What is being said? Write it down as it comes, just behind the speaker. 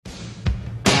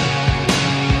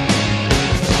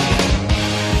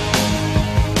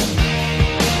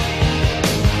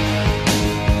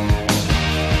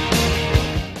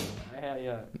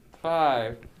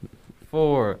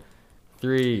4,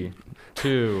 3,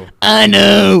 2. I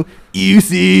know, you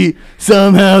see,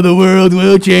 somehow the world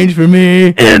will change for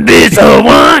me. And be so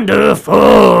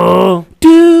wonderful.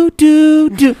 Do.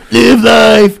 Live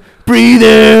life, breathe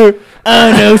air.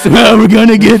 I know somehow we're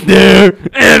gonna get there.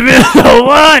 And be so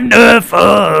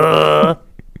wonderful.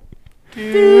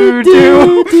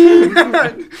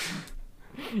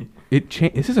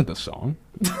 This isn't the song.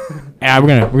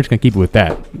 We're just gonna keep it with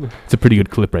that. It's a pretty good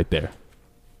clip right there.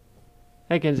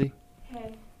 Hey, Kenzie.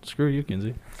 Hey. Screw you,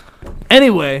 Kinsey.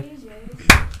 Anyway,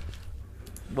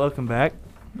 welcome back.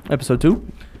 Episode 2.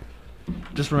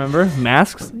 Just remember,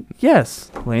 masks,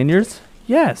 yes. Lanyards,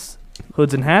 yes.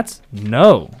 Hoods and hats,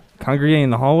 no. Congregating in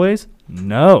the hallways,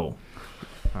 no.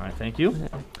 All right, thank you.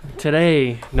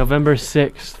 Today, November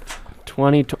 6th,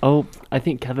 2020. Oh, I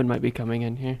think Kevin might be coming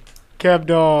in here. Kev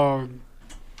Dog.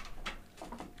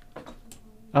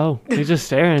 Oh, he's just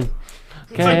staring.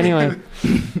 Okay, anyway.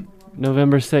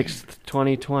 November 6th,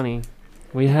 2020.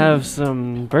 We have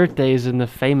some birthdays in the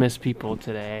famous people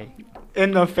today.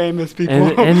 In the famous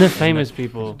people. In the famous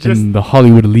people. In the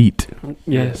Hollywood elite.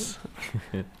 Yes.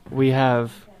 We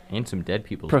have And some dead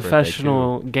people's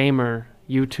professional gamer,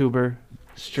 YouTuber,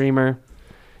 streamer,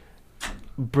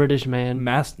 British man,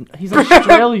 He's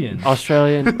Australian.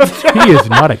 Australian. He is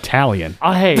not Italian.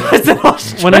 Oh, hey.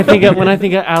 when I think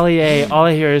of Ali A, all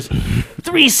I hear is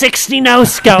 360 no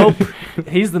scope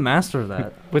He's the master of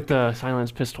that. with the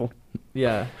silenced pistol.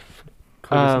 Yeah.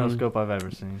 Coolest Um, no scope I've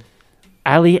ever seen.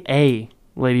 Ali A,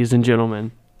 ladies and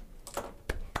gentlemen.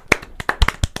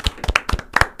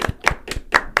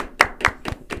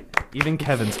 Even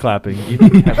Kevin's clapping.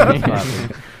 Even Kevin's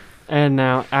clapping. And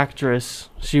now actress.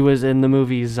 She was in the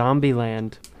movie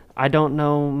Zombieland. I don't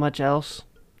know much else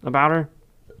about her.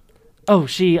 Oh,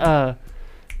 she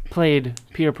played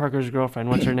Peter Parker's girlfriend.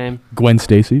 What's her name? Gwen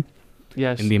Stacy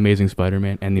Yes. in The Amazing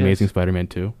Spider-Man and The Yes. Amazing Spider-Man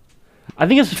 2. I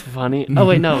think it's funny. Oh,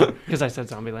 wait, no, because I said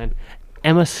Zombieland.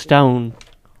 Emma Stone.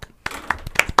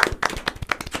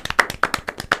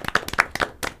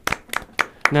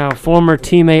 Now, former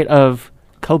teammate of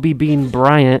Kobe Bean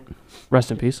Bryant,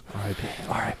 rest in peace.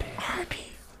 R.I.P.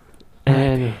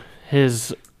 And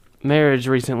his marriage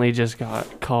recently just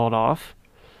got called off.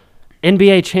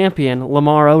 NBA champion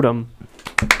Lamar Odom.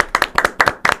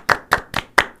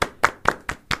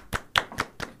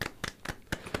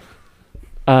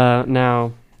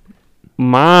 Now,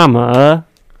 Mama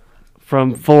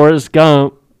from Forrest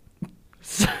Gump,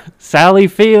 Sally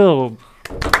Field.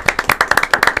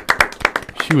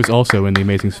 She was also in The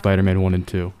Amazing Spider-Man 1 and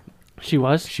 2. She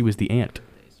was? She was the aunt.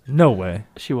 No way.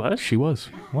 She was? She was.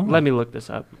 Wow. Let me look this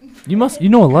up. You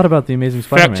know a lot about the Amazing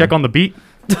Spider-Man. on the beat.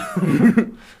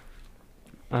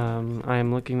 I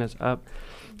am looking this up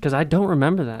because I don't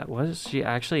remember that. Was she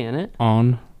actually in it?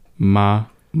 On my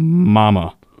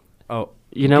mama. Oh,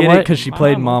 You know get what? Because she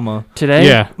played Mama. Today,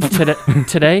 Yeah.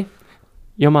 today,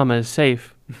 your mama is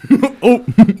safe. Oh.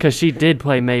 Because she did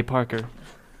play May Parker.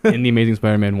 In The Amazing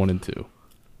Spider-Man 1 and 2.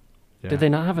 Yeah. Did they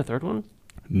not have a third one?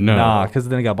 No. Nah, because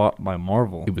then it got bought by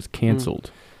Marvel. It was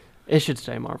canceled. It should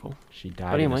stay Marvel. She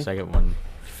died in anyway. the second one.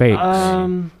 Fakes.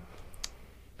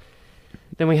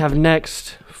 Then we have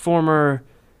next former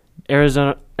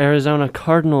Arizona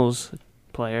Cardinals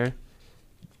player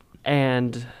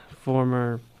and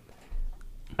former,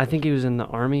 I think he was in the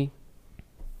Army,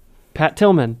 Pat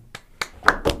Tillman.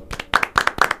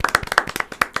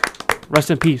 Rest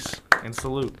in peace. And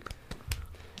salute.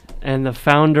 And the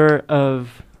founder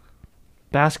of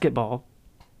basketball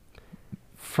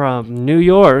from New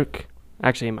York.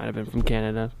 Actually, he might have been from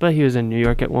Canada, but he was in New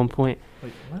York at one point.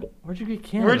 Wait, what? Where'd you get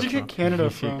Canada Where'd you from? get Canada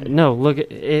from? No, look,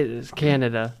 it is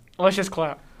Canada. Let's just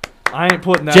clap. I ain't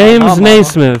putting that James on my mama.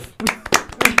 Naismith.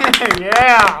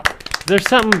 Yeah. There's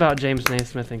something about James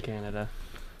Naismith in Canada.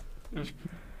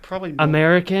 Probably.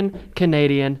 American,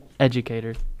 Canadian,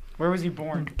 educator. Where was he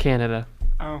born? Canada.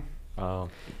 Oh. Oh.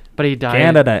 But he died.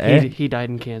 Canada, eh? He died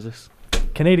in Kansas.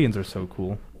 Canadians are so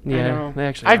cool. I Yeah, know. they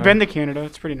actually I've are. been to Canada.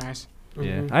 It's pretty nice.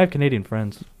 Yeah, Mhm. I have Canadian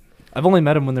friends. I've only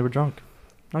met them when they were drunk.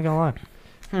 Not gonna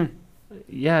lie.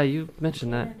 Yeah, you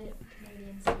mentioned that.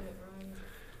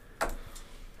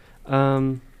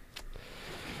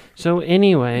 So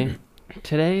anyway,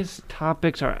 today's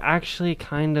topics are actually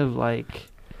kind of like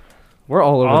We're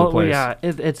all over the place. Yeah,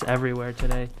 it's everywhere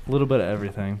today. A little bit of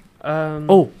everything.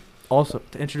 Oh, Also,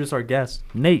 to introduce our guest,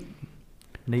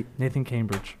 Nathan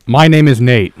Cambridge. My name is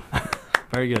Nate.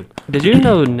 Very good. did you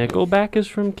know Nickelback is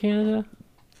from Canada?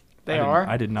 They I didn't- are?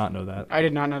 I did not know that. I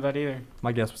did not know that either.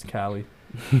 My guess was Cali.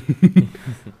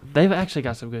 They've actually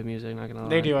got some good music. Not gonna lie.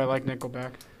 They do. I like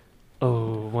Nickelback.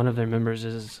 Oh, one of their members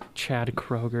is Chad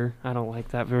Kroger. I don't like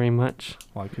that very much.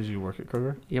 Why? Because you work at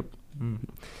Kroger? Yep.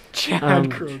 Chad Um,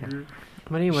 Kroger.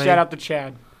 But anyway, Shout out to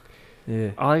Chad.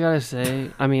 Yeah. all I gotta say,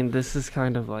 I mean, this is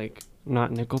kind of like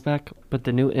not Nickelback, but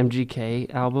the new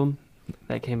MGK album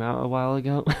that came out a while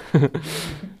ago.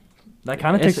 That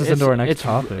kind of takes us into our next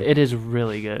topic. It is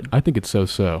really good. I think it's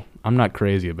so. I'm not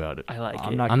crazy about it. I like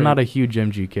I'm it. not I'm not a huge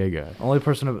MGK guy. Only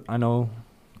person I know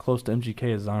close to MGK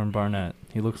is Aaron Barnett.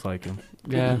 He looks like him.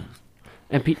 Yeah.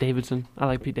 And Pete Davidson. I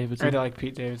like Pete I Davidson. really like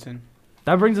Pete Davidson.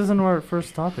 That brings us into our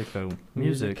first topic, though.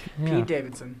 Music. Yeah. Pete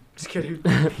Davidson. Just kidding.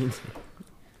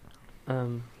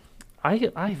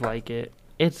 I like it.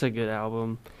 It's a good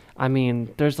album. I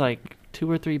mean, there's like 2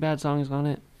 or 3 bad songs on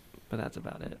it, but that's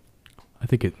about it. I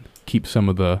think it keeps some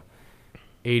of the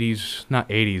 80s, not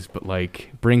 80s, but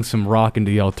like brings some rock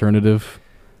into the alternative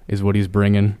is what he's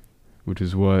bringing, which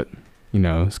is what,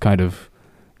 it's kind of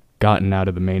gotten out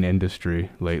of the main industry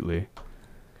lately.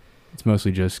 It's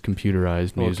mostly just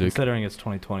computerized Well, music. considering it's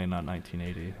 2020, not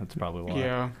 1980, that's probably why.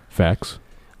 Yeah. Facts.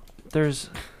 There's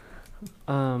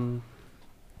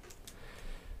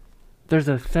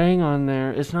a thing on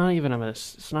there. It's not even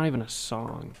a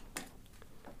song.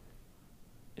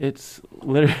 It's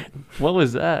literally what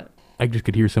was that? I just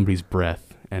could hear somebody's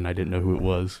breath, and I didn't know who it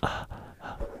was.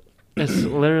 It's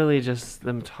literally just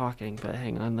them talking, but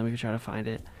hang on, let me try to find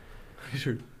it.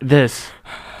 This.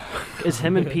 It's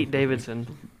him and Pete Davidson.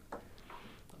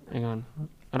 Hang on.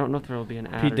 I don't know if there will be an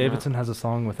ad. Pete or Davidson not. has a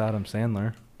song with Adam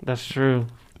Sandler. That's true.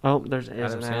 Oh, there's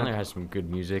is Adam an Sandler ad. has some good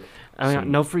music. I mean,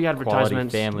 some no free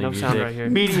advertisements. family No sound music. right here.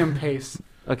 Medium pace.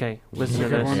 Okay, listen to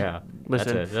Good this. one. Yeah,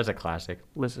 Listen. that's a classic.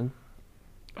 Listen.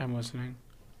 I'm listening.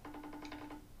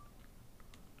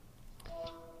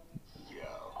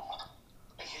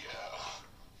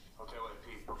 Okay, wait,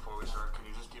 Pete, before we start, can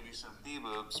you just give me some beep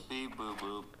boops, beep boop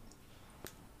boop?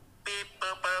 Beep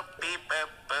boop boop, beep boop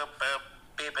boop boop,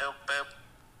 beep boop boop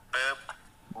boop.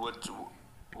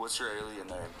 What's your alien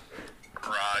name?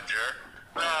 Roger.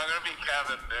 No, I'm gonna be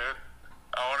Kevin, dude.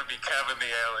 I wanna be Kevin the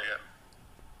alien.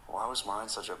 Why was mine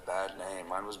such a bad name?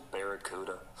 Mine was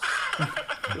Barracuda. Kevin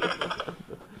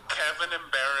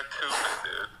and Barracuda,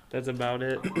 dude. That's about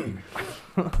it.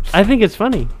 I think it's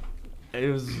funny. It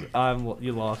was.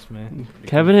 You lost me.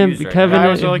 Kevin and confused right Kevin. now. I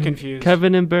and, was really confused.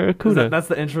 Kevin and Barracuda. That's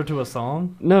the intro to a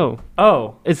song. No,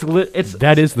 Oh. it's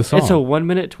That is the song. It's a 1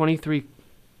 minute 23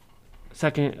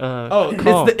 second. Oh,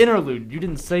 call. it's the interlude. You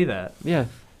didn't say that. Yeah,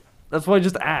 That's why I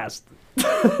just asked.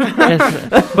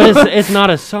 but it's not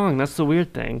a song. That's the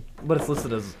weird thing. But it's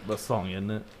listed as the song,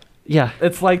 isn't it? Yeah,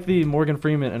 It's like the Morgan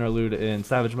Freeman interlude in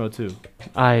Savage Mode 2.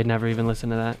 I never even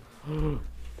listened to that.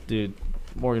 Dude,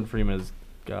 Morgan Freeman is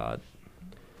God.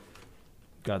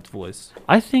 God's voice.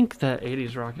 I think that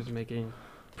 80s rock is making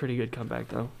pretty good comeback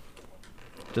though.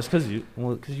 Just because you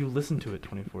listen to it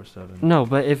 24/7. No,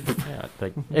 but if Yeah,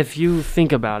 like if you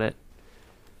think about it,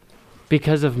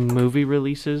 because of movie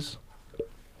releases,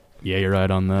 Yeah, you're right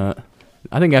on that.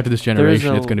 I think after this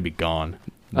generation, it's a- going to be gone.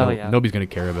 Oh, yeah. Nobody's going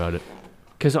to care about it.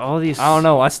 because all these I don't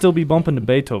know. I still be bumping to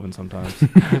Beethoven sometimes.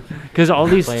 because all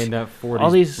these playing that 40s all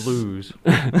these- blues.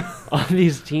 all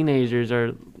these teenagers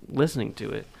are listening to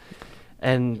it,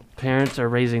 and parents are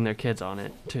raising their kids on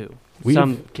it too. We've-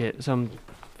 Some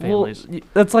families.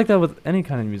 That's like that with any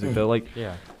kind of music, though. Like,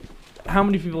 Yeah. how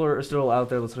many people are still out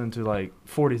there listening to like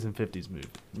 40s and 50s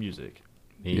music?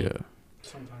 Me. Yeah.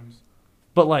 Sometimes.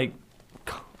 But like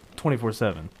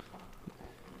 24/7.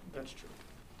 That's true.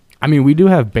 I mean, we do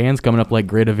have bands coming up like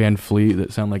Greta Van Fleet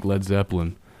that sound like Led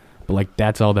Zeppelin, but like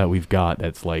that's all that we've got.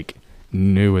 That's like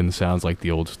new and sounds like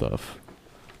the old stuff.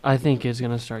 I think it's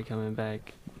gonna start coming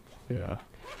back. Yeah.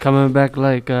 Coming back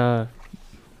like Joe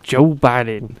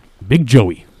Biden. Big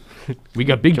Joey. We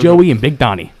got Big Joe- Joey and Big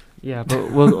Donnie. Yeah,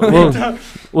 but we'll get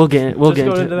Just go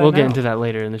into that now. into that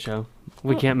later in the show.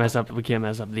 We can't mess up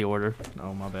the order.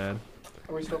 Oh, my bad.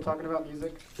 Are we still talking about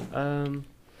music?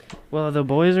 Well, the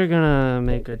boys are gonna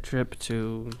make a trip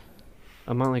to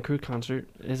a Motley Crue concert.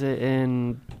 Is it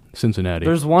in? Cincinnati.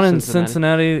 There's one in Cincinnati.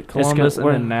 Cincinnati, Columbus, and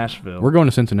we're- in Nashville. We're going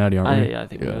to Cincinnati, aren't we? I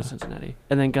think we go to Cincinnati.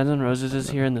 And then Guns N' Roses is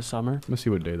here in the summer. Let's see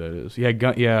what day that is.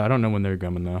 Yeah, I don't know when they're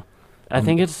coming though. I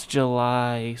think it's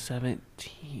July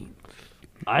 17th.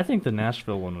 I think the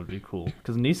Nashville one would be cool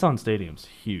because Nissan Stadium's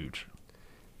huge.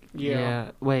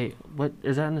 Yeah. Wait, what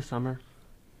is that in the summer?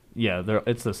 Yeah,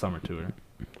 it's the summer tour.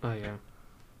 Oh yeah.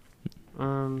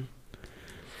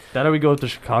 That or we go up to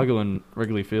Chicago and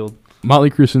Wrigley Field. Motley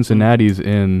Crue Cincinnati's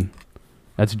in.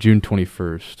 That's June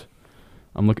 21st.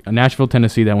 I'm looking. Nashville,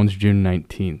 Tennessee. That one's June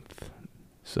 19th.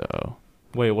 So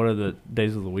Wait, what are the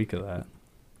days of the week of that?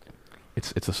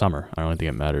 it's the summer. I don't think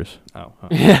it matters. Oh, huh.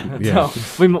 Yeah. Yeah.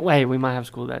 We might have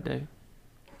school that day.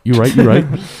 You right.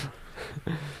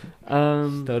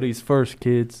 Um, Studies first,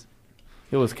 kids.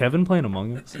 Yo, was Kevin playing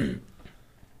Among Us?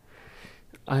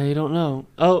 I don't know.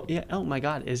 Oh yeah. Oh my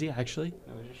God, is he actually?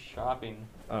 I was just shopping.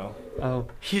 Oh. Oh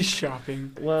He's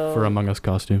shopping. well. For Among Us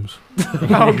costumes.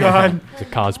 Oh God. It's a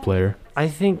cosplayer. I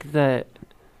think that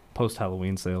Post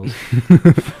Halloween sales.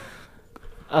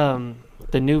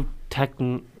 the new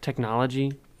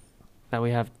technology that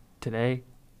we have today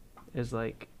is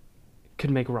like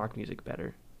could make rock music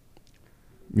better.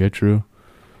 Yeah, true.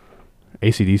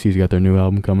 AC/DC's got their new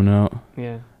album coming out.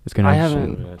 Yeah. It's gonna I have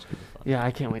haven't- some. Yeah, it's gonna be fun. Yeah,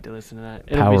 I can't wait to listen to that.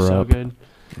 It'll be Power so Up. good.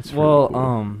 It's Well, really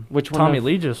cool. Which one? Tommy of-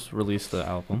 Lee just released the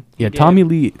album. Yeah, did. Tommy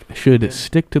Lee should Yeah.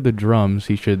 stick to the drums.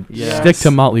 He should Yes. stick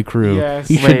to Motley Crue. Yes.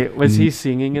 He should, Wait, was he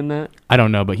singing in that? I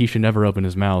don't know, but he should never open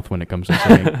his mouth when it comes to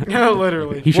singing. No,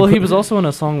 literally. He should Well, he put- was also in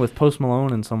a song with Post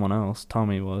Malone and someone else.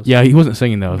 Tommy was. Yeah, he wasn't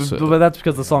singing though. B- So, but that's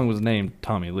because the song was named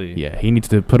Tommy Lee. yeah, he needs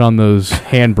to put on those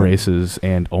hand braces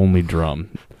and only drum.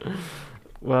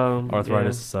 Well,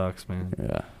 Arthritis sucks, man.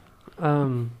 Yeah.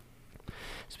 yeah.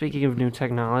 Speaking of new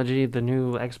technology, the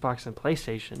new Xbox and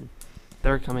PlayStation,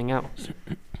 they're coming out.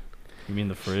 You mean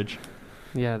the fridge?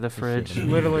 Yeah, the fridge.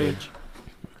 Literally.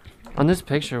 On this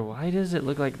picture, why does it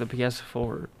look like the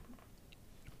PS4?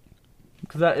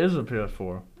 Because that is a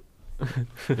PS4. The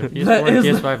That PS4 and is-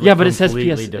 PS5 Yeah, look but it says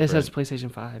completely it says different.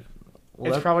 PlayStation 5.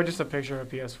 It's probably just a picture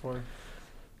of a PS4.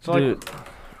 So like, Dude,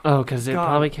 Oh, because it God.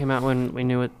 probably came out when we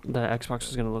knew what the Xbox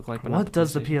was going to look like. But not what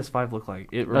does the PlayStation. PS5 look like?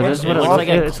 It Oh, this is what it looks looks like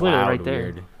like. a It's literally cloud right there.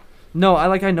 weird. No,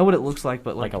 I know what it looks like,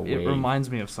 but Like like a it wave. reminds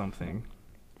me of something.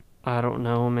 I don't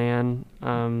know, man.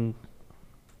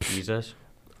 Jesus.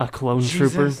 A clone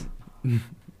trooper. Jesus.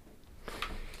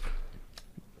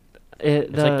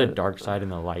 It's like the dark side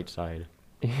and the light side.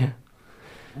 Yeah.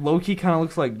 Loki kind of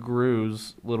looks like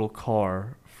Gru's little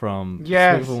car from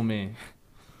Yes. Despicable Me.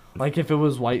 Like if it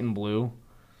was white and blue.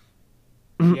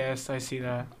 Yes, I see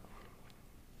that.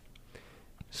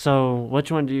 So,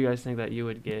 which one do you guys think that you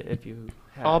would get if you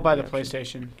had I'll buy the option?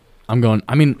 PlayStation. I'm going.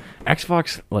 I mean,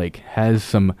 Xbox like has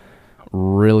some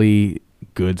really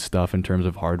good stuff in terms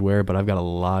of hardware, but I've got a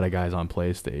lot of guys on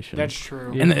PlayStation. That's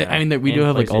true. Yeah. and I mean that we do And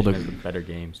have like all the. PlayStation has better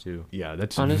games too. Yeah,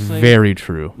 that's Honestly, very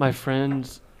true. My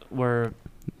friends were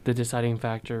the deciding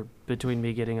factor between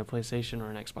me getting a PlayStation or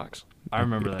an Xbox. I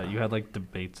remember that. You had like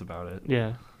debates about it.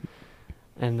 Yeah.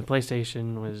 And the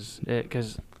PlayStation was it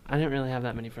because I didn't really have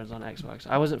that many friends on Xbox.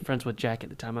 I wasn't friends with Jack at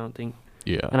the time, I don't think,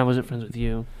 Yeah, and I wasn't friends with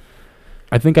you.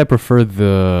 I think I prefer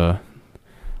the.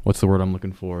 What's the word I'm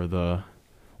looking for? The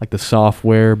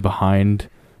software behind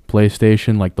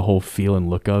PlayStation, like the whole feel and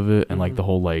look of it, and like the Mhm.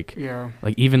 whole like Yeah.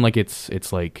 even like it's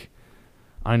like.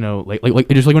 I know, like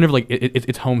just like whenever like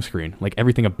it's home screen, like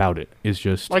everything about it is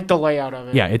just Like the layout of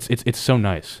it. yeah, it's so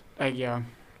nice. Yeah.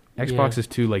 Xbox Yeah. is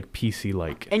too like PC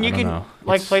like, And I you don't can know.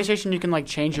 like It's- PlayStation, you can like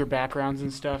change your backgrounds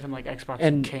and stuff, and like Xbox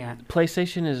And- you can't.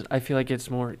 PlayStation is, I feel like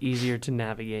it's more easier to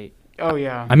navigate. Oh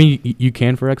yeah. I mean, you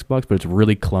can for Xbox, but it's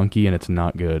really clunky and it's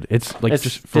not good. It's like It's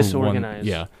just for disorganized. One,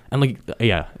 yeah, and like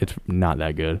yeah, it's not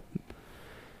that good.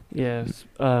 Yes.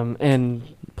 And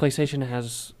PlayStation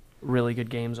has really good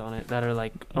games on it that are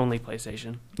like only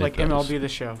PlayStation. Like It does. MLB The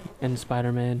Show. And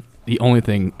Spider-Man. The only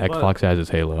thing But- Xbox has is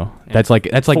Halo. Yeah. That's like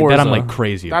that I'm Forza. like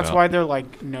crazy That's about. why they're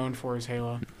like known for his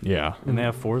Halo. Yeah, And they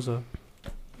have Forza.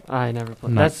 I never played.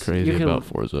 I'm not That's crazy you could, about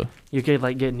Forza. You could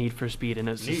like get Need for Speed and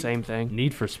it's the Need- same thing.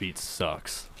 Need for Speed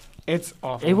sucks. It's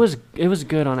awful. It was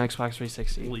good on Xbox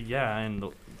 360. Well, yeah, and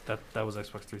that was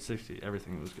Xbox 360.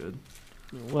 Everything was good.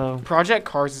 Well, Project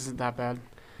Cars isn't that bad.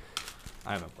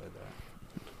 I haven't played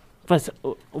that. but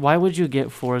why would you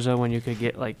get Forza when you could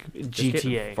get like Just get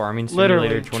GTA? Farming Literally.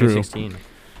 Simulator True. 2016.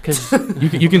 Because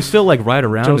You can still like ride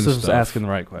around. and Joseph's stuff, asking the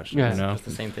right question. Yeah. You know? It's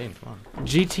the same thing. Come on.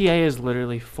 GTA is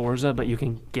literally Forza, but you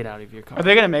can get out of your car. Are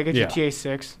they gonna make a Yeah. GTA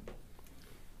 6?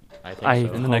 I think I- so.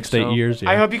 In the Hope next so. 8 years, yeah.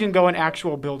 I hope you can go in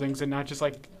actual buildings and not just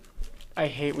like. I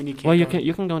hate when you can't. Well, you go.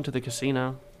 can go into the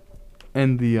casino.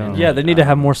 And the And Yeah, they need to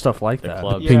have more stuff like The that.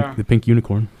 club. Yeah. the pink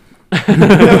unicorn. I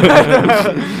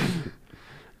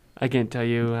can't tell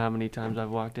you how many times I've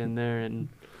walked in there and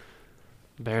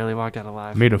barely walked out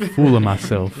alive. Made a fool of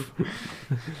myself.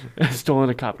 Stolen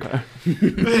a cop car.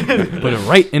 Put it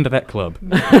right into that club.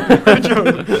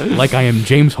 Like I am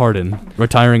James Harden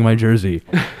retiring my jersey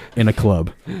in a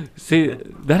club. See,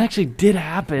 that actually did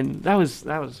happen. That was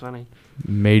funny.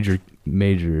 Major.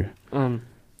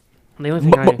 The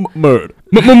only thing Murder.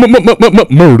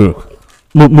 Murder.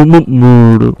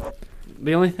 Murder.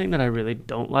 the only thing that I really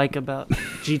don't like about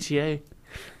GTA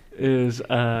is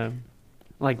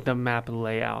like the map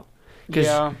layout. Because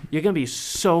Yeah. you're gonna be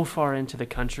so far into the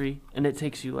country, and it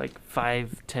takes you like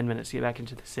 5-10 minutes to get back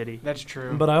into the city. That's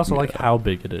true. But I also like how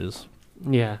big it is.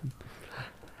 Yeah.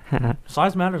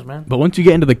 Size matters, man. But once you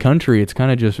get into the country, it's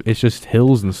kind of just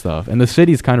hills and stuff, and the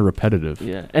city's kind of repetitive.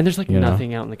 Yeah, and there's like You know?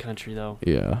 nothing out in the country though.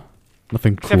 Yeah,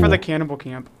 nothing cool. Except for the cannibal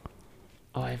camp.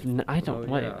 Oh, I don't. Oh,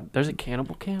 What? yeah. There's a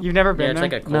cannibal camp? You've never Yeah, been it's there?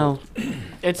 like a cult. No.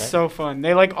 It's so fun.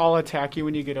 They like all attack you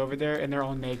when you get over there, and they're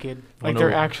all naked. Like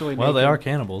they're actually Well, naked. they are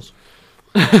cannibals.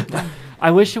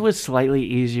 I wish it was slightly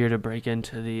easier to break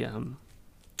into the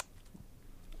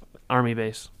army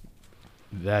base.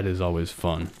 That is always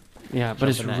fun. Yeah, but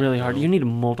it's Jumping that really hard. hill. You need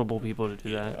multiple people to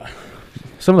do that.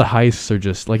 Some of the heists are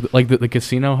just like the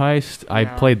casino heist. I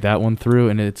Yeah. played that one through,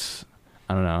 and it's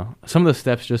I don't know. Some of the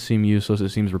steps just seem useless. It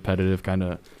seems repetitive, kind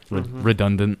of Mhm.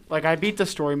 redundant. Like I beat the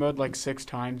story mode like 6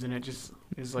 times, and it just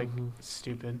is like Mhm.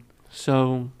 stupid.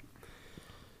 So,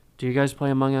 do you guys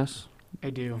play Among Us? I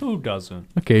do. Who doesn't?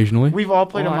 Occasionally. We've all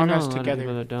played Oh, I Among know Us a lot of people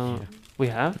together. that don't. We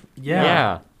have?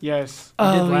 Yeah. Yes. We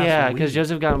did Oh last yeah, week. because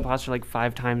Joseph got imposter like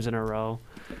 5 times in a row.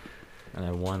 And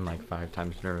I won like 5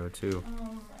 times in a row too.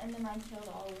 And then I killed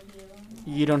all of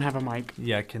you. You don't have a mic.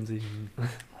 Yeah, Kinsey.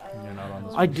 You're not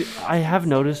on this I have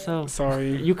noticed though.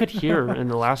 Sorry. You could hear in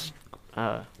the last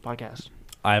podcast.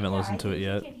 I haven't listened to it You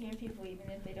yet. can hear people even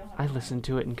if they don't have I a mic. listened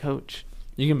to it in coach.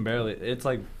 You can barely. It's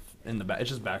like in the back. It's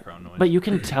just background noise. But you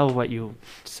can tell what you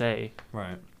say.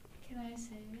 right. Can I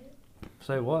say it?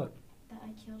 Say what? That I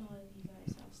killed all of you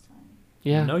guys last time.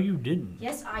 Yeah. No, you didn't.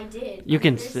 Yes, I did. You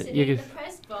can We were s- sitting you in can- the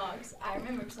press box. I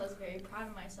remember because I was very proud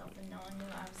of myself and no one knew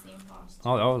I was the imposter.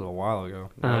 Oh, that was a while ago.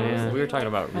 Oh, yeah. We were talking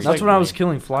about. That's That's when I was recently.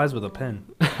 killing flies with a pen.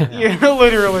 Yeah,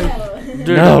 literally. No. Dude,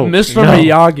 No, Mr. no.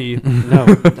 Miyagi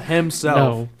No.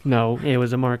 himself. No. It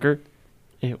was a marker.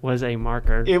 It was a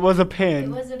marker. It was a It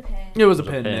pin. was a pen. It was a It was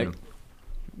a pen, pen. Nick.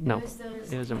 No. It was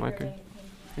those It was a marker. pink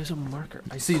It was a marker.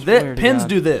 I See, swear that to pins God.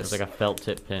 do It this. was like a felt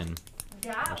tip pin.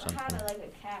 That Or had something. a, like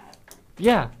a cap.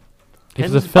 Yeah. If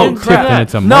And- it's a felt and tip, crap. then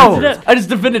it's a no, marker. I just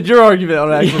defended your argument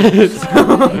on accident.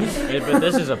 But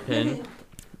this is a pin.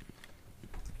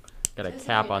 Got a This is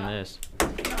cap your on job. this.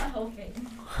 Not helping.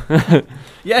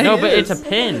 Yeah, No, he but is. it's a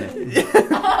pin.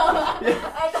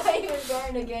 I thought he was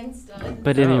going against us.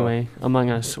 But No. anyway, Among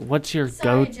Us, what's your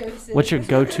Sorry, go? Joseph. What's your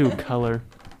go-to color?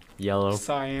 Yellow.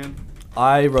 Cyan.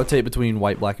 I rotate between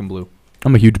white, black, and blue.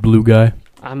 I'm a huge blue guy.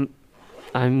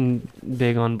 I'm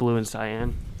big on blue and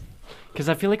cyan, because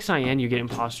I feel like cyan you get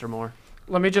imposter more.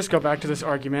 Let me just go back to this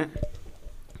argument.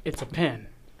 It's a pin.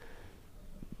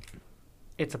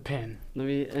 It's a pin.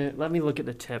 Let me look at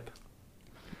the tip.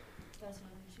 That's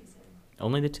what she said.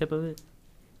 Only the tip of it.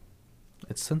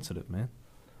 It's sensitive, man.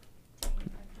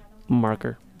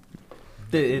 Marker.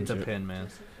 It's a pin, man.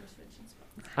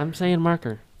 I'm saying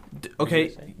marker.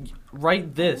 Okay,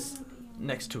 write this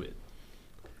next to it.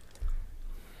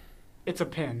 It's a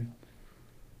pin.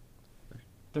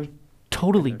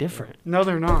 Totally different. No,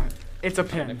 they're not. It's a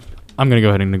pin. I'm gonna go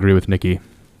ahead and agree with Nikki.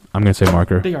 I'm gonna say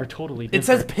marker. They are totally different. It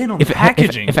says pin on If the it, ha-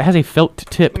 packaging. if it has a felt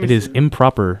tip, Let me it is see.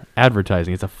 improper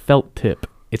advertising. It's a felt tip.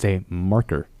 It's a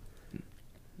marker.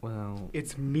 well,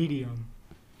 It's medium.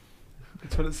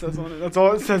 That's what it says on it. That's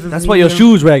all it says. Is that's why your medium.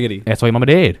 shoes raggedy. That's why Mama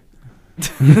did.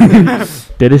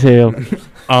 Did as hell.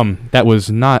 That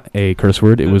was not a curse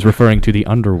word. It was referring to the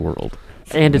underworld,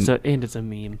 And it's a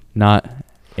meme. not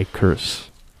a curse.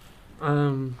 What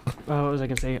was I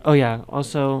gonna say? Oh yeah.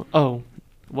 Also,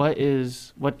 what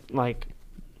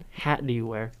hat do you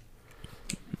wear?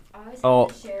 I always Oh.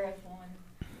 have the sheriff one.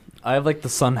 I have like the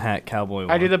sun hat cowboy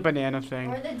one. I do the banana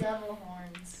thing. Or the devil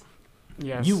horns.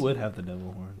 Yes. You would have the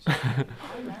devil horns. I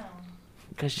know.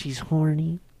 Cause she's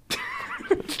horny.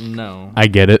 No. I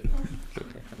get it.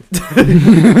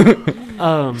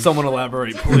 Someone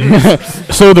elaborate,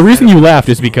 please. So the reason you laughed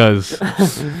is because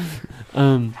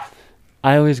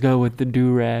I always go with the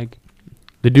do-rag.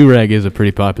 the do-rag is a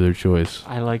pretty popular choice.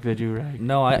 I like the do-rag.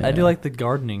 No, I do Yeah. like the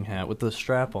gardening hat with the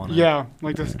strap on it. Yeah,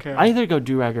 like this cat. I either go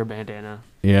do-rag or bandana.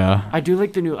 Yeah. I do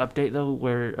like the new update though,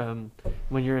 where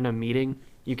when you're in a meeting,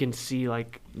 you can see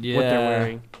like Yeah. what they're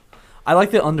wearing. I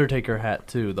like the Undertaker hat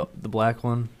too, the black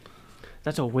one.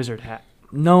 That's a wizard hat.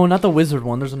 No, not the wizard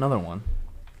one. There's another one.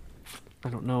 I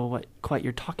don't know what quite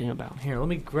you're talking about. Here, let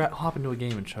me hop into a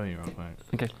game and show you real quick.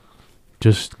 Okay.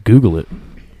 Just Google it.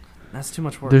 That's too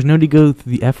much work. There's no need to go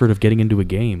through the effort of getting into a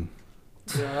game.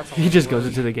 Yeah, that's He just goes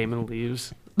into the game and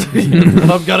leaves. That's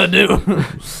what I've got to do.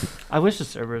 I wish the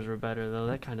servers were better though.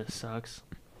 That kind of sucks.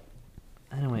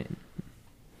 Anyway,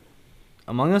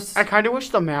 Among Us. I kind of wish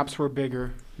the maps were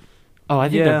bigger. Oh, I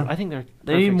think Yeah. they're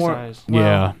They need perfect more- size. Well,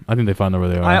 yeah, I think they found out where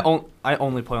they are. I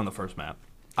only play on the first map.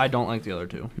 I don't like the other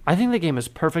two. I think the game is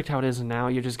perfect how it is now.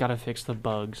 You just gotta fix the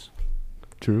bugs.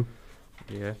 True.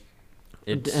 Yeah.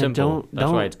 It's And simple. That's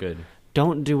why don't- it's good.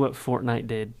 Don't do what Fortnite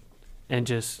did, and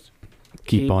just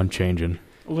Keep on changing.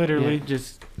 Literally. Yeah,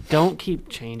 just don't keep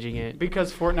changing it.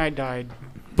 Because Fortnite died.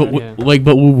 But Yeah.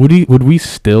 would we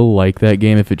still like that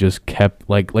game if it just kept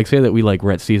like say that we like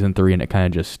were at season 3 and it kind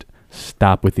of just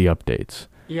stopped with the updates,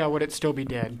 Yeah, would it still be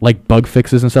dead? like bug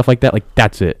fixes and stuff like that? Like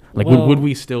that's it. Like would Well,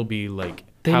 we still be like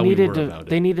They how needed we were to. about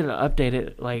They it? needed to update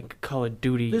it like Call of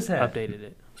Duty This hat. updated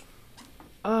it.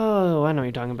 Oh, I know what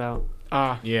you're talking about.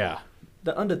 Yeah.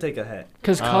 The Undertaker hat.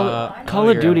 Because I Call know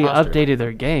of your Duty imposter. updated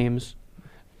their games,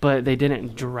 but they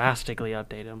didn't drastically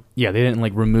update them. Yeah, they didn't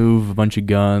like remove a bunch of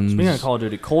guns. Speaking of Call of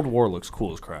Duty, Cold War looks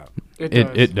cool as crap.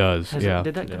 It does. Yeah.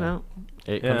 Did that come Yeah. out?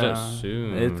 It comes out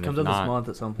soon. It if comes out not, this month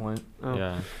at some point. Oh.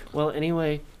 Yeah, Well,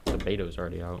 anyway, the beta's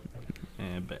already out.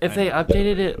 if they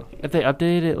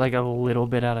updated it like a little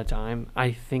bit at a time,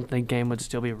 I think the game would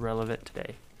still be relevant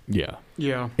today. Yeah.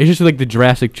 Yeah. It's just like the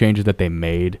drastic changes that they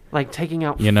made. Like taking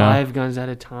out You know? 5 guns at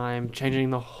a time, changing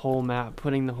the whole map,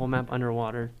 putting the whole map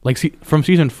underwater. Like from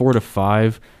season 4 to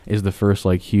 5 is the first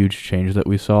like huge change that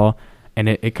we saw, and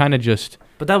it kind of just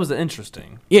But that was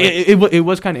interesting. yeah it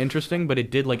was kind of interesting, but it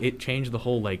did like it changed the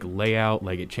whole like layout,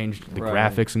 like it changed the Right.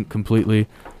 graphics and completely.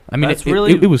 I mean, That's it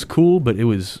really- was cool, but it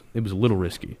was a little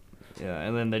risky. Yeah,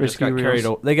 and then they Risky just got carried.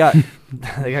 reels. They got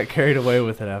they got carried away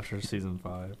with it after season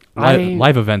 5.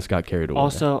 Live events got carried away.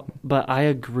 Also, but I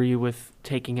agree with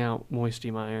taking out Moisty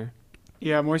Meyer.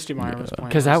 Yeah, Moisty Meyer was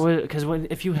Because pointless.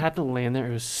 if you had to land there,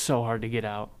 it was so hard to get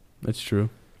out. That's true.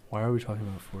 Why are we talking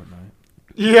about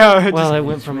Fortnite? Yeah. It Well, just, it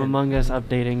went from Among Us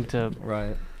updating to,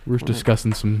 Right. We're just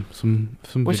discussing some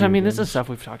which video I mean, this games. is stuff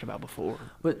we've talked about before.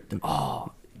 But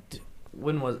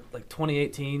when was it? Like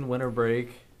 2018 winter break,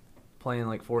 playing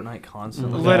like Fortnite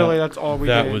constantly. Mhm. literally, that's all we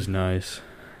that did. was nice.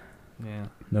 Yeah.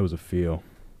 That was a feel.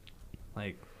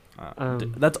 Like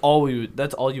Um, that's all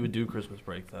that's all you would do Christmas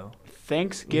break though.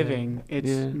 Thanksgiving. It's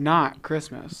Yeah. not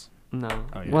Christmas. No.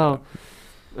 Oh, yeah. Well,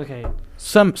 okay.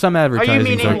 Some Are advertising. you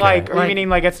meaning okay. like? Are you Like, meaning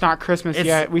like it's not Christmas it's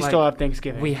yet? We like still have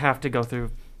Thanksgiving. We have to go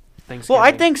through Thanksgiving.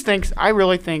 Well, I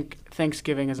really think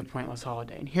Thanksgiving is a pointless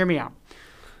holiday. And hear me out.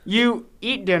 You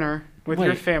eat dinner with your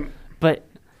Wait. family. But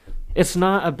it's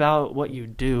not about what you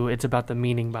do. It's about the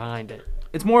meaning behind it.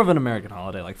 It's more of an American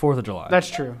holiday, like 4th of July. That's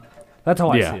true. That's how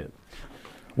I Yeah. see it.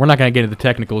 We're not going to get into the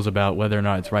technicals about whether or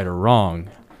not it's right or wrong.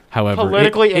 However,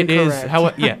 Politically it is.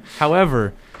 incorrect.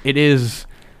 However, it is.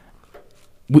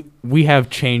 We have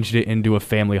changed it into a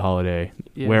family holiday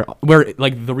Yeah. where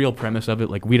like the real premise of it,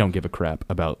 like we don't give a crap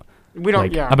about We don't.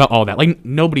 like, yeah. about all that. Like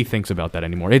nobody thinks about that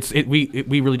anymore. We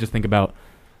really just think about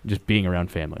just being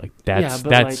around family. Like that's but,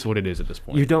 that's like, what it is at this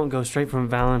point. You don't go straight from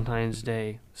Valentine's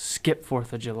Day, skip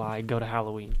 4th of July, go to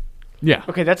Halloween. Yeah.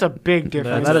 Okay, that's a big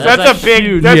difference. that is- that's that's a big.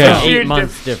 huge- That's yeah. a huge 8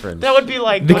 months difference. difference. That would be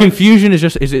like The confusion is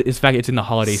just is fact it's in the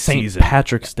holiday St. season,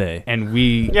 Patrick's Day. and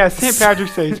we Yeah, St.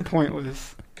 Patrick's Day is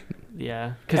pointless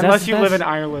Yeah. unless you live in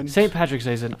Ireland. St. Patrick's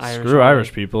Day is an Irish. Screw holiday.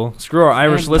 Irish people. Screw our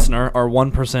Irish And- listener, our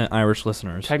 1% Irish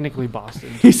listeners. Technically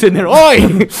Boston. he's sitting there.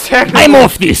 Oi, I'm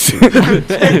off this.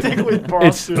 Technically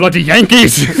Boston. Bloody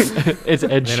Yankees. It's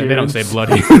Ed They don't say Sheeran.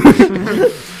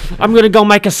 bloody. I'm gonna go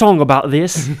make a song about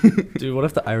this. Dude, what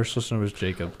if the Irish listener was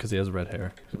Jacob because he has red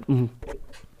hair?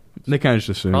 They kind of just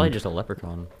assume. Probably just a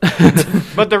leprechaun.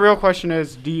 But the real question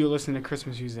is, do you listen to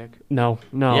Christmas music? No,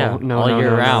 no, Yeah, no, all no,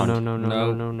 year no, round. no, no, no,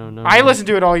 No. no, no, no, no. I listen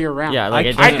to it all year round. Yeah, like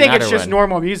it I doesn't think it's matter just when.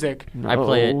 normal music. I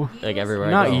play it No. like everywhere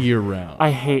I Not go. year round.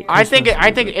 I hate. I think Christmas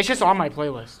it, music. it's just on my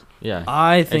playlist. Yeah.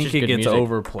 I It's think just it good gets music.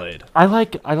 overplayed. I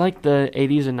like the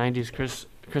 80s and 90s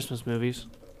Christmas movies.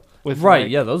 With Right,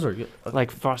 like, yeah, those are good.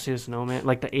 like Frosty the Snowman,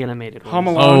 like the animated ones. Home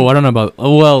Alone. Oh, I don't know about.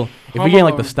 Oh well, if Home we get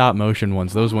like the Alone. stop motion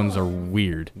ones, those ones are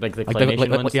weird. Like the Like claymation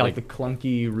the, ones. yeah, like like the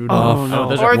clunky Rudolph. Oh, no.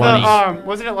 those Or are the funny.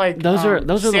 wasn't it like Those are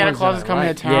the Santa ones Claus that is I coming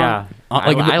like. to town? yeah.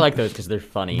 Like I the- like those because they're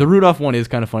funny. The Rudolph one is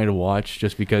kind of funny to watch,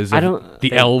 just because I of don't- the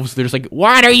they- elves. They're just like,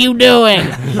 "What are you doing?"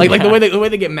 like the way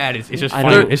they get mad. It's just I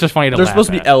funny. don't- It's just funny to They're laugh supposed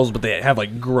to be at. elves, but they have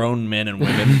like grown men and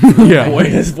women Yeah.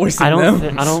 voicing I them.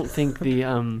 don't. I don't think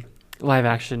the live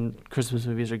action Christmas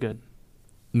movies are good.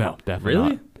 No, definitely Really?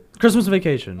 not. Christmas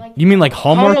Vacation. You mean like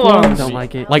Hallmark Home Alone. ones? Don't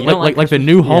like it. Like You don't like like the Christmas-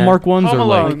 new yeah. Hallmark ones, Home or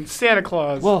Alone, like Santa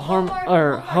Claus. Well, Home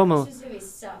Christmas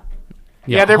movies suck.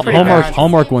 Yeah, they're pretty Hallmark. bad.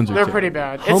 Hallmark ones are. They're terrible. pretty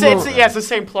bad. Home It's Alone- yeah, it's the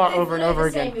same plot over and over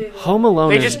again. Home Alone.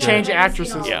 They is just good. change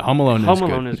actresses. Yeah, Home Alone. Home is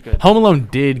Alone good. is good. Home Alone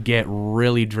did get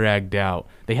really dragged out.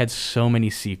 They had so many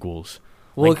sequels.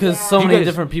 Well, Like, because so you many guys-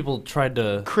 different people tried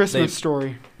to Christmas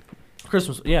Story.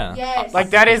 Christmas, yeah. Yes. Like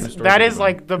that Christmas is Story's a good one.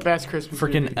 like the best Christmas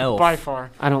Frickin' movie Elf. by far.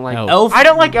 I don't like. Elf. Elf. I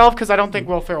don't like Elf because I don't think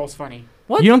Will Ferrell's funny.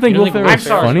 What? You don't think You Will don't think Ferrell's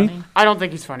Will Ferrell's funny? I don't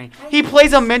think he's funny. He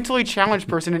plays a mentally challenged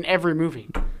person in every movie.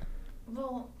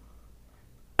 Well,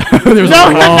 There's No,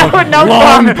 a long, no long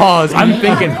comment. pause. I'm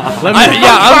thinking. Let me,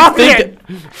 I'm Comment. thinking.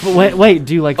 But wait,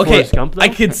 do you like Okay, Forrest Gump though? I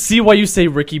could see why you say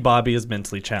Ricky Bobby is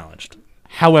mentally challenged.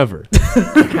 However,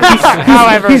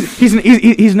 However,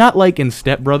 he's not like in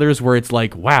Step Brothers where it's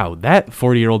like, wow, that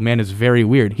 40-year-old man is very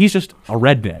weird. He's just a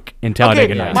redneck in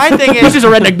Talladega Nights. my thing He's is, just a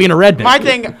redneck being a redneck. my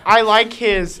thing, I like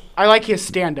his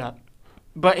stand up,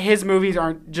 but his movies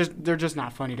they're just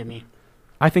not funny to me.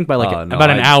 I think by like No, about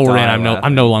an I hour in, die I'm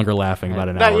laughing. no longer laughing about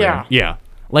an That- hour. yeah. In. Yeah.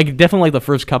 Like definitely like the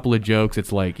first couple of jokes,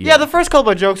 it's like Yeah, the first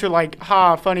couple of jokes are like,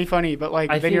 ha, funny, but like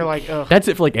I then you're think- like, ugh. that's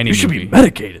it for like any movie.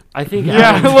 medicated. I think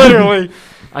Yeah, Adam, literally.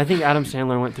 I think Adam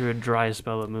Sandler went through a dry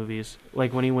spell of movies,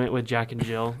 like when he went with Jack and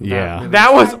Jill. Yeah. movie.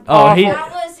 That was Oh, awful. he-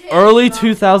 That was his Early love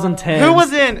 2010. Who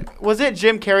was in? Was it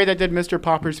Jim Carrey that did Mr.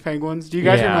 Popper's Penguins? Do you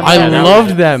guys Yeah. remember? I that?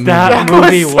 loved that movie. That That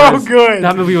movie was so was good.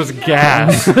 That movie was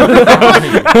gas.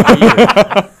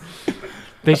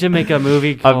 They should make a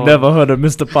movie called. I've never heard of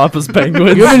Mr. Papa's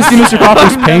Penguins. You haven't seen Mr.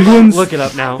 Popper's Penguins? Look it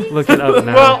up now. Look it up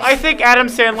now. Well, I think Adam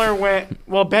Sandler went.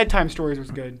 Well, Bedtime Stories was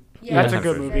good. Yeah, That's a Yeah.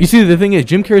 good movie. You see, the thing is,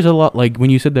 Jim Carrey's a lot like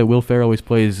when you said that Will Ferrell always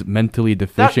plays mentally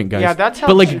deficient guys. Yeah, that's how.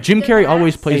 But like Jim Carrey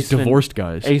always plays Ace Ven- divorced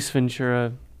guys. Ace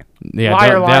Ventura. Yeah,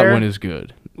 Liar, that Liar. one is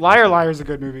good. Liar Liar's a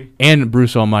good movie, And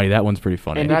Bruce Almighty, that one's pretty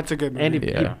funny. and that's a good movie. And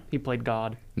Yeah. he played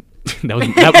God.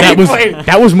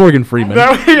 that was Morgan Freeman.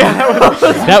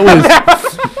 That was,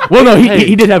 Well, no, Hey.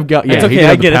 he did have yeah. It's he okay, did I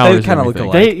have the get it. They powers and kinda look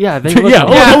everything. alike. They look Yeah,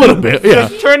 alike. a little bit. Yeah.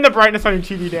 turn the brightness on your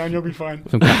TV down. You'll be fine.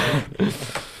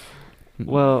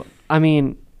 Well, I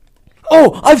mean,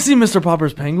 Oh, I've seen Mr.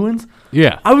 Popper's Penguins.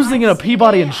 Yeah. I was thinking of I've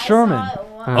Peabody seen and it. I Sherman. saw it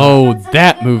once. Oh, That's such a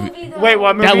that good movie. though. Wait,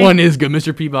 what movie? That one is good,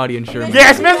 Mr. Peabody and Sherman.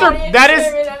 Yes, Mr. That is.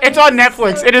 It's on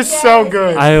Netflix. It is so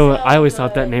good. I always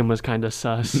thought that name was kind of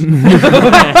sus.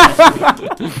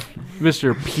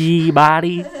 Mr.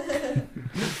 Peabody.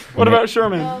 What about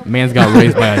Sherman? Man's got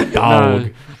raised by a dog. No,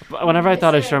 but whenever I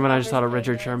thought of Sherman, I just thought of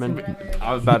Richard Sherman.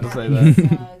 I was about to say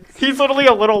that. He's literally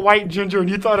a little white ginger, and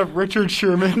you thought of Richard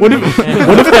Sherman. What if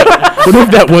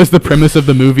that was the premise of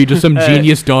the movie? Just some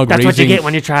genius dog That's raising. what you get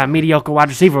when you try a mediocre wide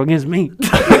receiver against me.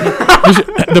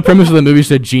 The premise of the movie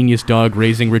said genius dog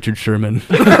raising Richard Sherman.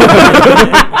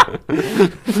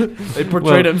 They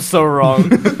portrayed him so wrong.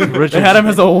 Richard, They had him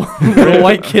as a little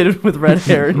white kid with red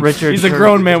hair. and Richard He's a Sherman.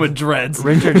 grown man with dreads.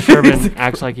 Richard Sherman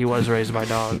acts like he was raised by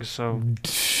dogs. So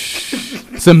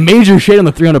Some major shade on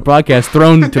the 300 podcast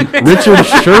thrown to Richard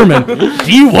Sherman.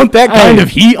 Do you want that kind of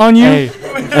heat on you?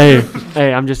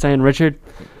 hey, I'm just saying, Richard.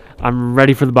 I'm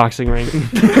ready for the boxing ring.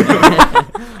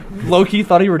 Low-key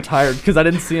thought he retired because I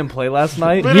didn't see him play last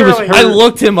night. Literally. I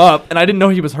looked him up and I didn't know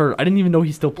he was hurt. I didn't even know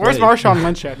he still played. Where's Marshawn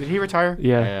Lynch at? Did he retire?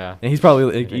 Yeah. Yeah. And he's probably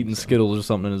like, eating Skittles or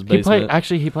something in his He basement. played.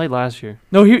 Actually, he played last year.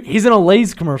 No, he's in a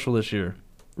Lay's commercial this year.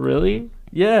 Really?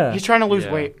 Yeah. He's trying to lose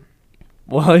Yeah. weight.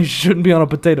 Well, he shouldn't be on a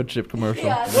potato chip commercial.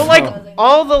 Yeah, Well,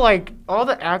 that's all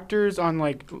the actors on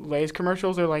like Lay's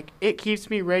commercials are like, it keeps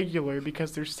me regular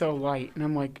because they're so light, and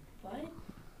I'm like, what?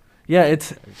 Yeah,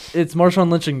 it's Marshawn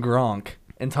Lynch and Gronk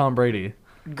and Tom Brady.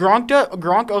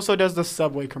 Gronk also does the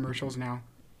Subway commercials now.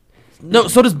 No,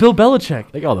 so does Bill Belichick.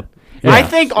 Like all the. I Yeah.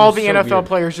 think all the So NFL weird.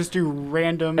 players just do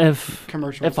random If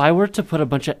commercials. if I were to put a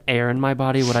bunch of air in my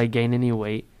body, would I gain any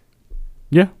weight?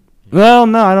 Yeah. Well,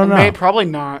 no, I don't know. Probably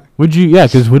not. Would you? Yeah,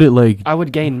 because would it like? I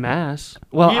would gain mass.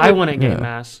 Well, You I would- wouldn't gain Yeah.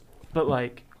 mass, but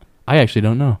like I actually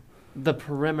don't know. the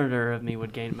perimeter of me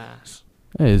would gain mass.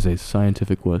 That is a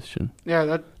scientific question. Yeah,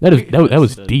 That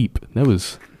was deep. That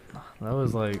was That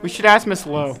was like we should ask Miss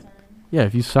Lowe. yeah.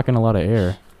 If you suck in a lot of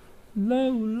air.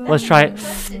 Let's try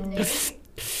it.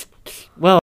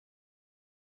 Well,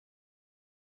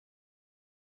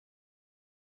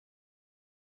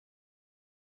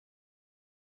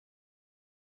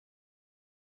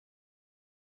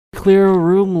 clear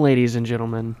room, ladies and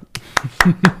gentlemen.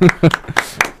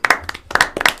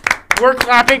 We're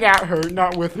clapping at her,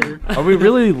 not with her. Are we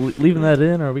really leaving that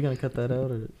in, or are we gonna cut that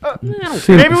out? Or?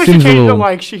 Maybe we should seems change a it little,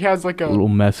 like she has like a little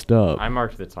messed up. I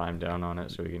marked the time down on it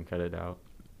so we can cut it out.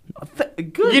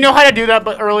 Good. You know how to do that,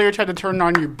 but earlier tried to turn it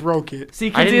on, you broke it.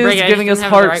 See, I didn't Katia's break it, I giving just us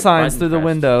didn't have the heart right signs button through the pressed.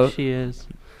 window. She is.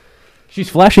 She's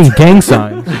flashing gang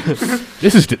signs.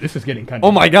 This is getting kind of.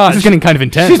 Oh my gosh. This is getting kind of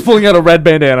intense. She's pulling out a red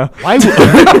bandana.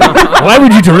 Why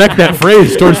would you direct that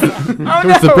phrase towards the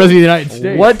President of the United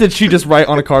States? What did she just write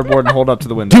on a cardboard and hold up to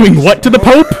the window? Doing what to the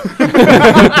Pope?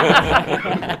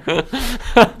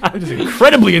 That is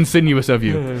incredibly insidious of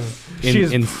you.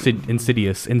 She's-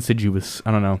 Insidious.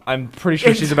 I don't know. I'm pretty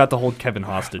sure she's about to hold Kevin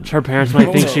hostage. Her parents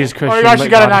might think she's Christian, gosh, she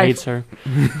but got a God knife. hates her.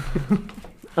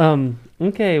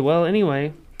 Okay. Well,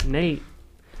 anyway, Nate.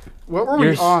 What were we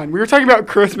Yours- on? We were talking about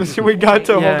Christmas and we got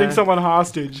to Yeah. holding someone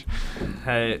hostage.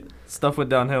 Hey, stuff went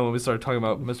downhill when we started talking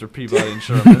about Mr. Peabody and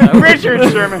Sherman. Richard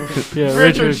Sherman. Yeah,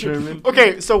 Richard Sherman.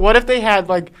 Okay, so what if they had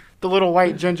like the little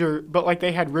white ginger, but like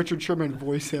they had Richard Sherman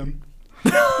voice him?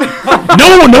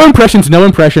 No impressions. No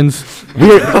impressions.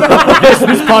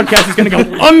 This podcast is gonna go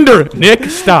under. Nick,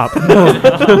 stop.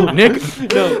 Nick,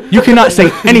 you cannot say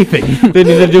anything. They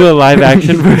need to do a live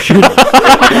action version.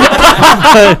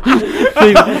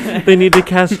 they need to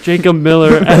cast Jacob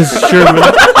Miller as Sherman.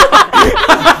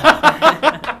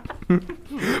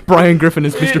 Brian Griffin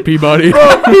is Mr. Peabody.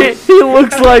 He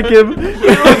looks like him.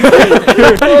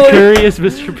 Curious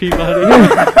Mr.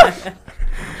 Peabody.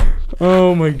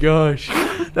 Oh my gosh.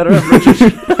 That are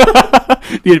Richard.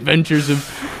 The Adventures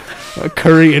of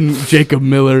Curry and Jacob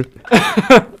Miller.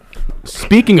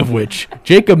 Speaking of which,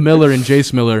 Jacob Miller and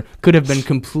Jace Miller could have been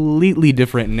completely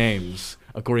different names,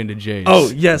 according to Jace. Oh,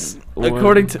 yes. Or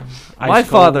According to Ice my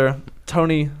Cold. father,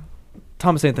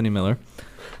 Thomas Anthony Miller.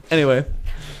 Anyway,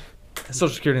 social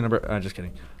security number. Just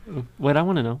kidding. What I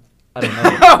want to know. I don't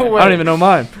know. I don't even know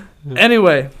mine.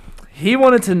 Anyway, he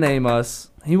wanted to name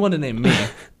me.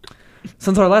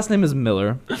 Since our last name is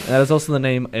Miller, that is also the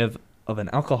name of an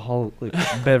alcoholic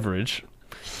beverage.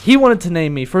 He wanted to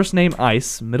name me first name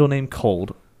Ice, middle name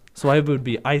Cold. So I would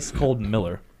be Ice Cold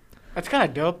Miller. That's kind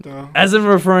of dope, though. As in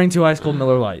referring to Ice Cold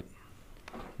Miller Light.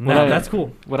 No, Well, that's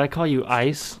cool. Would I call you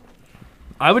Ice?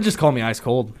 I would just call me Ice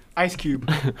Cold. Ice Cube.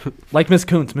 Like Miss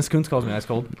Kuntz. Miss Kuntz calls me Ice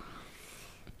Cold.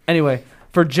 Anyway,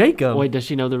 for Jacob. Wait, does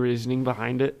she know the reasoning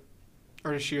behind it?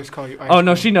 Or does she just call you Ice Oh,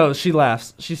 no, Cube? she knows. She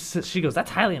laughs. She goes,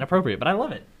 that's highly inappropriate, but I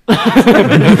love it.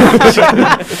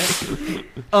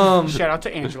 Shout out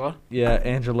to Angela. Yeah,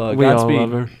 Angela. We all Godspeed.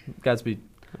 love her. Godspeed.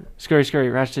 Scurry,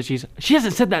 Ratchet Cheese. She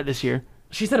hasn't said that this year.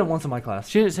 She said it once in my class.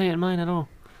 She didn't say it in mine at all.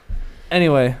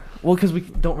 Anyway, well, because we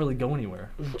don't really go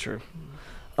anywhere. True.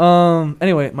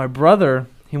 Anyway, my brother,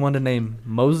 he wanted to name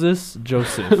Moses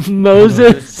Joseph.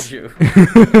 Moses.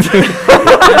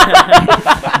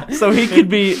 So he could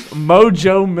be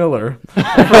Mojo Miller.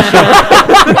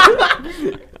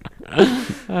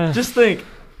 Just think.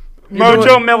 You're Mojo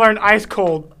doing- Miller and Ice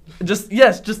Cold. Just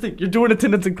think. You're doing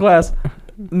attendance in class.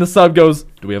 And the sub goes,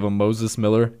 do we have a Moses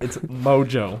Miller? It's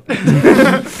Mojo.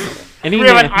 Any We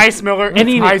have an name, Ice Miller. It's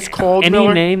any Ice Cold any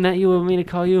Miller. name that you want me to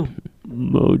call you?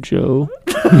 Mojo.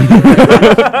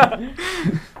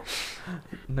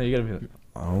 No, you gotta be like,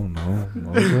 oh no,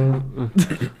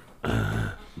 Mojo.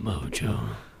 Mojo.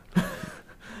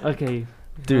 Okay.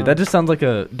 Dude, that just sounds like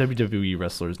a WWE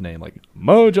wrestler's name, like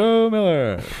Mojo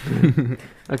Miller.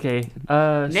 Okay.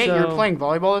 Nate, so, you're playing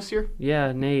volleyball this year?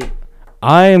 Yeah, Nate.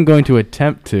 I am going to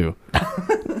attempt to.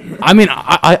 I mean,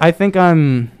 I think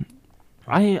I'm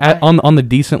on the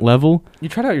decent level. You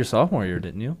tried out your sophomore year,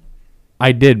 didn't you?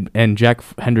 I did, and Jack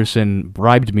Henderson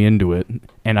bribed me into it,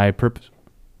 and I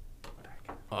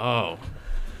Oh.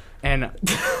 And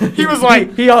He was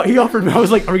like, he offered me. I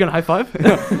was like, "Are we gonna high five?"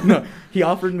 No. He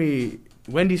offered me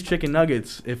Wendy's chicken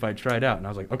nuggets if I tried out, and I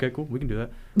was like, "Okay, cool, we can do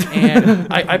that." And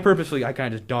I purposely, I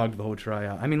kind of just dogged the whole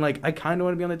tryout. I mean, like, I kind of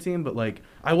want to be on the team, but like,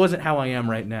 I wasn't how I am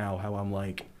right now. How I'm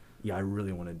like, yeah, I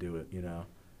really want to do it, you know,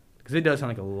 because it does sound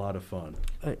like a lot of fun.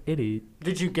 Idiot.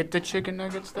 did you get the chicken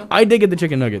nuggets, though? I did get the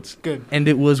chicken nuggets, Good. and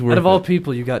it was worth Out of all it.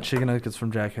 people, you got chicken nuggets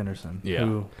from Jack Henderson. Yeah.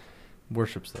 Who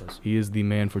worships those. He is the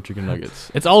man for chicken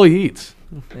nuggets. It's all he eats.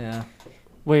 Yeah.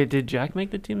 Wait, did Jack make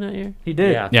the team that year? He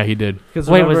did. Yeah. Yeah, he did. Because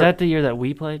Wait, was that the year that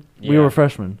we played? We were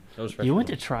freshmen. You went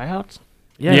to tryouts?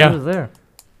 Yeah, Yeah. he was there.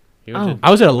 Oh. I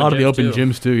was at a lot of the gyms open too.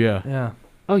 gyms too. Yeah. Yeah.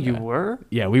 Oh, you Yeah. were?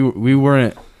 Yeah, we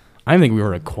weren't. I think we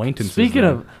were acquaintances. Speaking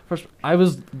then. of, first, I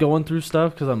was going through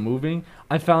stuff because I'm moving.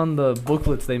 I found the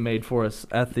booklets they made for us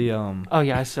at the Oh,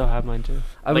 yeah, I still have mine too.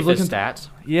 I Like was the looking. stats.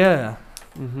 Yeah.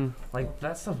 Mm-hmm. Like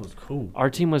that stuff was cool. Our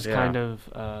team was Yeah. kind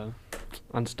of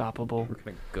unstoppable. We're kind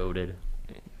of goaded.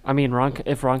 I mean,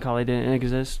 if Roncalli didn't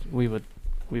exist, we would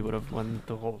have won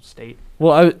the whole state.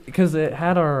 Well, because it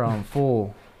had our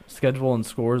full schedule and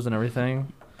scores and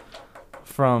everything.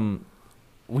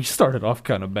 We started off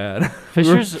kind of bad.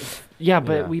 Fisher's, yeah,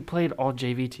 but Yeah. we played all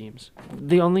JV teams.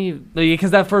 The only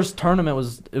Because that first tournament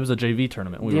was a JV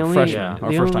tournament. We the were only, freshmen, yeah.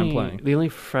 our the first time only- playing. The only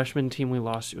freshman team we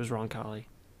lost was Roncalli.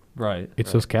 Right.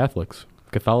 It's those Catholics.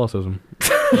 Catholicism.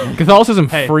 Catholicism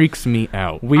Hey. freaks me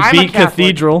out. We I'm a beat Catholic.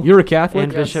 Cathedral. You're a Catholic?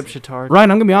 And Bishop Chittard.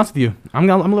 Ryan, I'm gonna be honest with you. I'm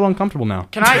a little uncomfortable now.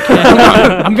 Can I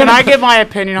I'm can gonna. I give my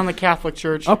opinion on the Catholic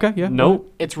Church? Okay, yeah.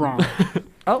 Nope. It's wrong.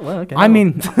 Oh, well, okay. I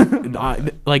mean,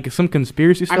 like some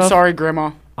conspiracy stuff. I'm sorry,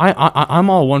 Grandma. I'm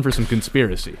all one for some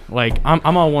conspiracy. Like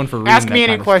I'm all one for reading Ask that me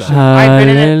kind any of question. stuff. I've been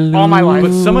in it all my life.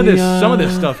 But some of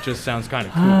this stuff just sounds kind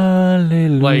of cool.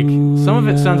 Hallelujah. Like some of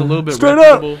it sounds a little bit Straight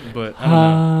up. reputable, but I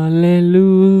don't know.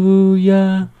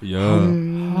 Hallelujah. Yeah.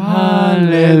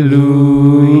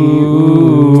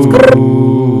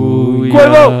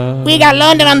 Hallelujah. We got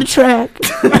London on the track.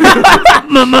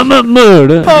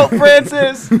 Murder. Pope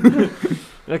Francis.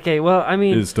 Okay, well, I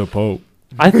mean, the Pope.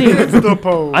 I think The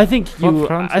Pope. I think you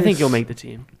Pope I think you'll make the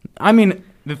team. I mean,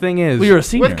 the thing is, Well, you're a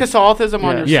senior. With Catholicism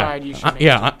on Yeah. your yeah, side, you should. make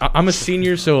it. I'm a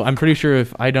senior, so I'm pretty sure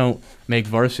if I don't make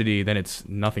varsity, then it's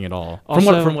nothing at all.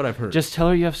 Also, From what I've heard. Just tell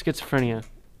her you have schizophrenia.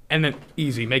 and then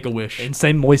easy, make a wish. and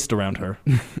say moist around her.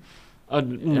 What?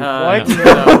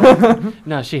 No.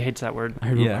 No, she hates that word. I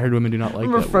heard, Yeah. I heard women do not like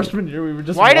Remember that. word. freshman year we were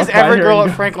just. Why does walk by every her girl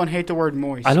and at Franklin hate the word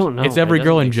moist? I don't know. It's It every doesn't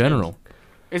girl in make sense. general.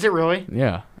 Is it really?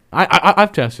 Yeah,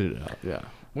 I've tested it out. Yeah,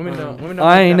 women don't. Women don't I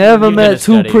like ain't that never word. You did a met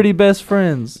two study. pretty best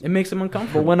friends. It makes them But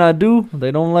uncomfortable. when I do,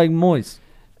 they don't like moist.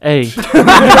 Hey,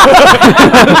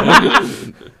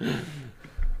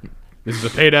 This is a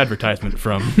paid advertisement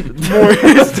from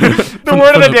The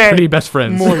word of the day. Pretty best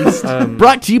friends. Moist.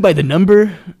 Brought to you by the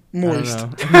number. Moist.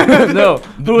 No,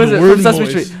 who is The it word from Sesame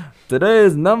moist. Street?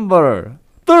 Today's number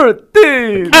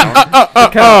 13. The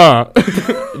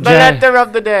Jack, letter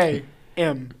of the day.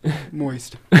 M.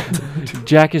 Moist.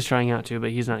 Jack is trying out too,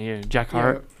 but he's not here. Jack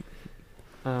Hart.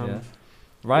 Yeah.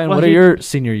 Ryan, Well, what are he- your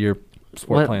senior year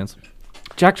sport What? plans?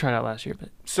 Jack tried out last year, but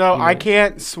So You I know.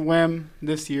 can't swim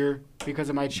this year because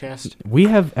of my chest. We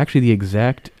have actually the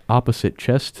exact opposite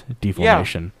chest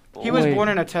deformation. He was Wait. born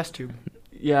in a test tube.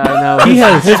 yeah, I know. He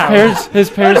has- his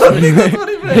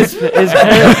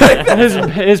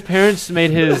parents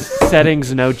made his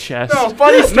settings no chest. No,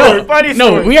 funny story. funny No,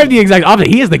 story. we have the exact opposite.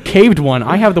 He has the caved one.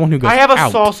 I have the one who goes I have a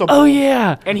out. salsa. Oh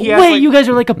yeah. And he has, Wait, like- you guys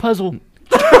are like a puzzle.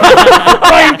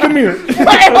 Ryan, come here.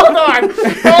 Hey, hold on.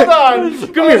 Hold on.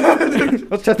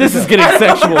 This is getting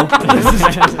sexual.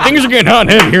 Things are getting hot and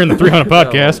heavy here in the 300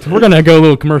 podcast. We're gonna go a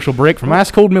little commercial break from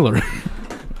Ice Cold Miller.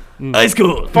 Ice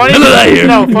Cold. Funny, Miller out here.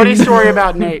 no, funny story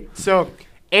about Nate. So,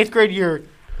 8th grade year,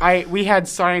 we had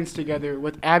science together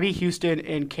with Abby Houston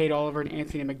and Kate Oliver and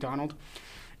Anthony McDonald.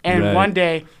 And Right. one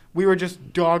day, we were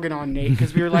just dogging on Nate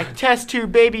because we were like, "Test tube,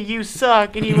 baby, you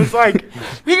suck." And he was like,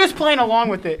 he was playing along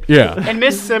with it. Yeah. And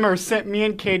Miss Simmer sent me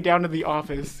and Kate down to the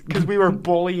office because we were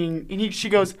bullying. And she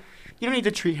goes, "You don't need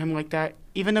to treat him like that,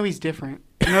 even though he's different."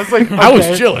 And I was like, I was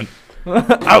 "Okay." chilling.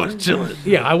 I was chilling.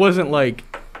 Yeah, I wasn't like,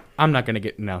 I'm not gonna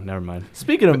get. No, never mind.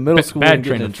 Speaking of middle school Bad and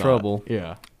train getting in of thought. trouble,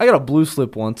 Yeah. I got a blue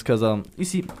slip once because you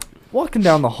see, walking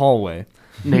down the hallway,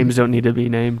 Names don't need to be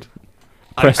named.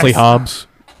 Presley Hobbs.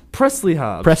 Presley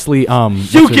Hobbs. Presley.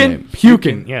 what's her Hukin. name?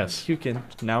 Hukin. Yes. Hukin,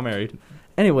 now married.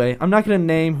 Anyway, I'm not gonna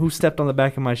name who stepped on the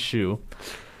back of my shoe.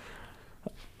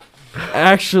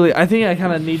 Actually, I think I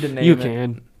kind of need to name You it.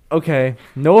 can. Okay,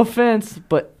 no offense,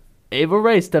 but Ava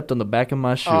Ray stepped on the back of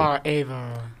my shoe.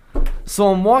 Ava.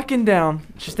 So I'm walking down.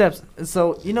 She steps. And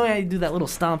so you know how you do that little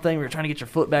stomp thing where you're trying to get your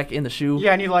foot back in the shoe.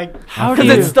 Yeah, and you like, How do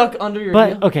Because you? it's stuck under your But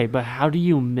heel. okay, but how do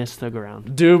you miss the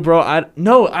ground? Dude, bro,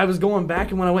 I was going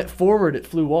back, and when I went forward, it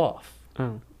flew off.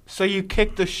 Oh. so you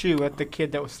kicked the shoe at the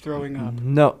kid that was throwing up.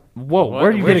 No, whoa, What?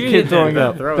 where do you Where'd get a you kid get throwing that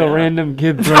up? from? The Throwing up. random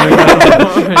kid throwing up. I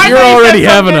You're thought you said already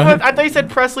having something a- with- I thought you said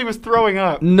Presley was throwing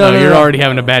up. No, you're already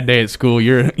having a bad day at school.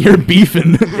 You're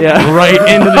beefing Yeah. right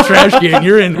into the trash can.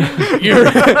 You're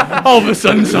all of a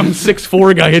sudden some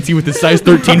 6'4" guy hits you with his size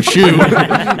 13 shoe.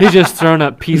 He's just throwing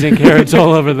up peas and carrots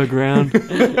all over the ground.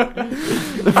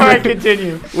 All right,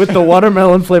 continue. with the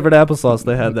watermelon flavored applesauce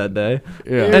they had that day.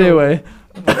 Yeah. Anyway,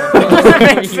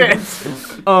 That makes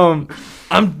sense. I'm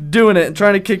doing it and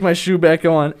trying to kick my shoe back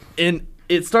on, and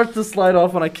it starts to slide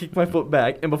off when I kick my foot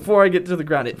back, and before I get to the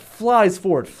ground, it flies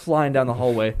forward, flying down the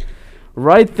hallway.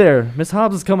 Right there, Miss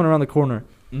Hobbs is coming around the corner,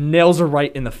 nails her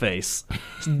right in the face,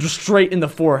 straight in the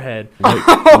forehead.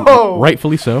 Oh,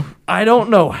 Rightfully so. I don't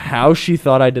know how she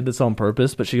thought I did this on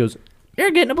purpose, but she goes,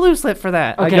 "You're getting a blue slip for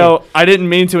that." Okay. I go, "I didn't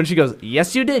mean to," and she goes,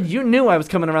 "Yes, you did. You knew I was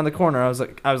coming around the corner." I was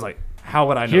like, "How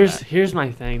would I know that?" Here's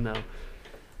my thing though.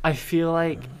 I feel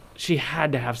like she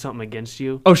had to have something against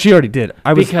you. Oh, she already did.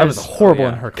 I was Because- horrible Oh,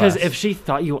 yeah. in her class. Because if she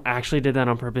thought you actually did that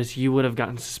on purpose, you would have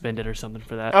gotten suspended or something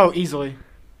for that. Oh, easily.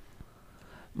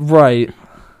 right,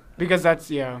 Because that's,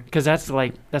 yeah. Because that's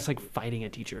like fighting a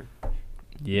teacher.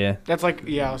 yeah. That's like,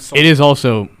 yeah. assault. It is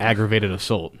also aggravated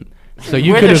assault. So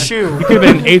you With could a have shoe. you could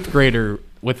have been an 8th grader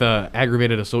with a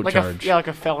aggravated assault Like charge. like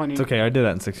a felony. It's okay. I did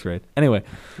that in 6th grade. Anyway,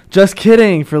 just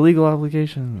kidding. For legal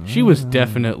obligation. She was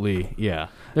definitely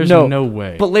There's No, no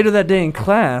way. But later that day in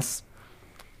class,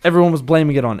 everyone was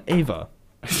blaming it on Ava.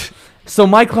 So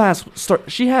my class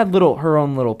she had her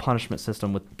own little punishment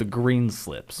system with the green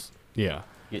slips. yeah.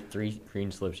 You get 3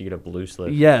 green slips, you get a blue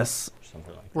slip. Yes. Or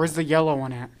something like Where's the yellow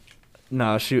one at?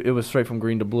 No, it was straight from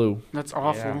green to blue. That's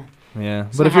awful. Yeah,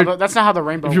 That's but not if how you're that's not how the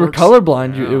rainbow if you were works.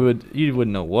 colorblind, Yeah. you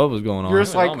wouldn't know what was going on. You're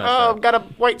just We're like, all messed oh, up. I've got a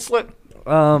white slit.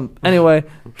 Anyway,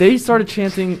 they started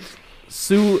chanting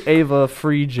Sue Ava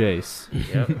free Jace.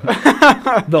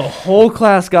 Yep. The whole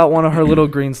class got one of her little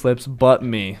green slips, but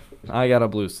me. I got a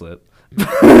blue slip.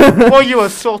 Well, you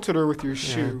assaulted her with your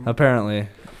shoe. Apparently,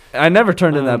 I never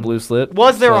turned in that blue slip.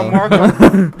 Was there a so- mark?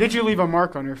 On, did you leave a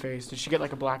mark on her face? Did she get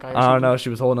like a black eye? Or I don't something? know. She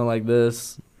was holding it like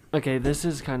this. Okay, this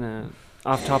is kind of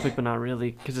off topic, but not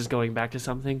really, because it's going back to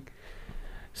something.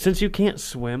 Since you can't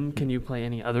swim, can you play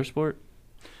any other sport?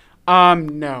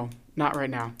 No, not right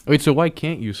now. Wait, so why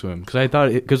can't you swim? Because I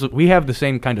thought because we have the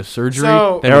same kind of surgery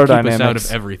So- that would keep us out Aerodynamics.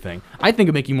 of everything. I think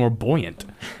it make you more buoyant.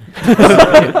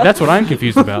 That's what I'm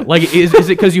confused about. Like, is it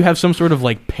because you have some sort of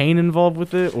like pain involved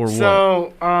with it, or what?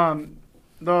 So,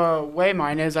 the way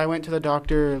mine is, I went to the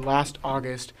doctor last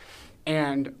August,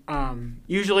 and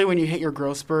usually when you hit your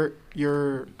growth spurt,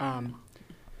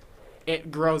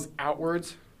 it grows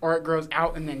outwards, or it grows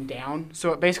out and then down.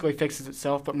 So it basically fixes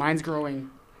itself. But mine's growing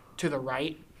to the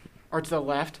right or to the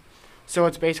left. So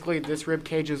it's basically this rib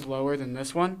cage is lower than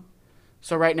this one.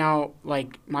 So right now,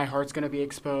 like, my heart's gonna be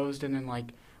exposed, and then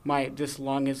like this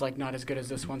lung is like not as good as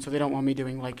this one. So they don't want me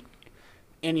doing like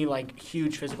any like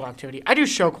huge physical activity. I do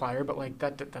show choir, but like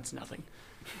that's nothing.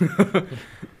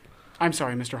 I'm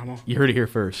sorry, Mr. Hummel. You heard it here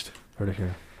first. Heard it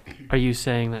here. Are you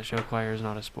saying that show choir is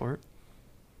not a sport?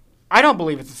 I don't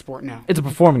believe it's a sport now. It's a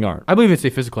performing art. I believe it's a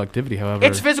physical activity. However,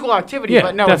 It's physical activity, Yeah,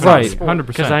 but no, it's not definitely. a sport. 100%.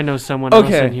 Because I know someone else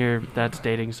Okay. in here that's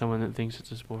dating someone that thinks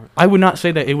it's a sport. I would not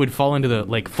say that it would fall into the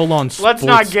like full-on sports. Let's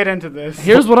not get into this.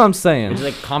 Here's what I'm saying. It's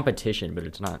like competition, but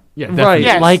it's not. Yeah, Right. definitely.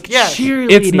 Yes, Like yes.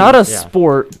 cheerleading. It's not a Yeah.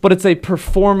 sport, but it's a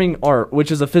performing art, which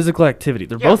is a physical activity.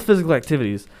 They're Yeah. both physical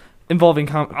activities involving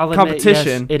I'll admit,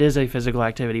 competition. yes, it is a physical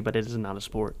activity, but it is not a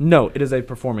sport. No, it is a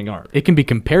performing art. It can be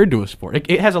compared to a sport.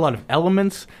 It has a lot of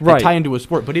elements Right. that tie into a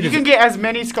sport, but it You is can get as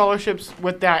many scholarships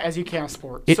with that as you can a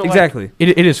sport. It- So, like, Exactly.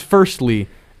 it is firstly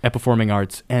a performing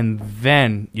arts, and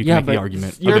then you can Yeah, make the but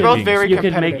argument. of you're it both being a very sport.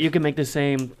 competitive. You can make the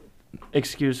same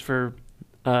excuse for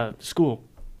school,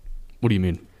 What do you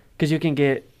mean? because you can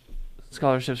get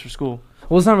scholarships for school.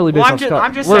 Well, it's not really based Well, on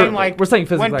I'm just we're, saying, like, we're saying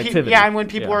physical when activity. yeah, and when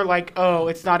people Yeah. are like, "Oh,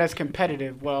 it's not as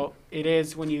competitive," well, it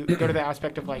is when you go to the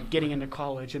aspect of like getting into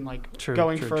college and like True,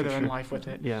 going true, further true, in true. life with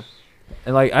it. Yeah.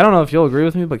 And like, I don't know if you'll agree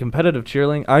with me, but competitive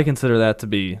cheerleading, I consider that to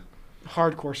be,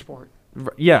 Hardcore sport.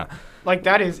 yeah, Like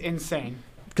that is insane.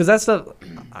 because that stuff.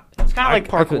 It's kind of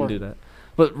like I couldn't parkour. do that.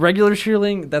 But regular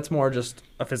cheerleading, that's more just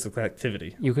a physical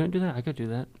activity. You couldn't do that. I could do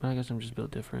that. But I guess I'm just built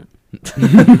different.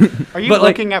 Are you But,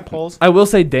 like, looking at polls? I will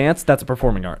say dance, that's a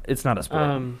performing art. It's not a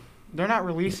sport. They're not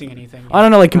releasing anything. I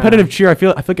don't know, like competitive cheer. I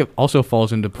feel like it also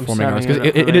falls into performing arts having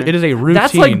because it up it is a routine.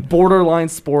 That's like borderline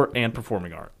sport and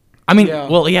performing art. I mean, Yeah.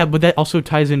 well, yeah, but that also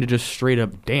ties into just straight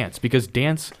up dance because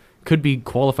dance could be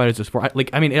qualified as a sport.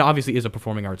 I mean, it obviously is a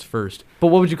performing arts first. But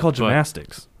what would you call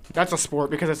gymnastics? That's a sport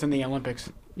because it's in the Olympics.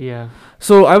 Yeah.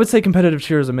 So I would say competitive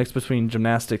cheer is a mix between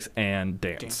gymnastics and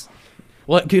dance.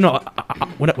 Well, you know,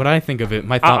 when I think of it,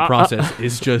 my thought process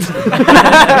is just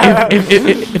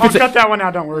if I'll it's a, cut that one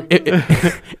out. Don't worry.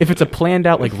 if it's a planned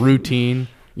out like routine,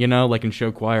 you know, like in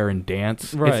show choir and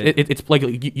dance, Right. it's like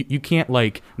you can't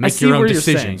like make see your own where you're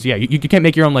decisions. saying. Yeah, you can't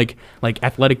make your own like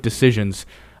athletic decisions.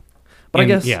 But I And,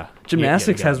 guess yeah,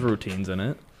 gymnastics yeah, has routines in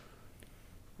it.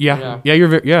 yeah, Yeah. you're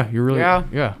really Yeah.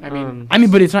 yeah. I mean, I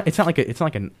mean, but it's not like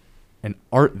an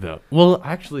art though. Well,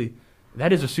 actually,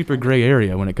 that is a super gray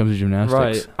area when it comes to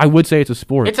gymnastics. Right. I would say it's a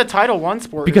sport it's a Title I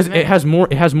sport because isn't it has more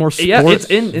sports Yeah, it's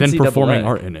in than NCAA. performing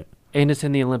art in it. And it's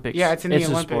in the Olympics. Yeah, it's in the a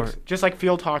Olympics, sport. just like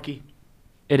field hockey.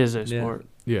 It is a Yeah. sport.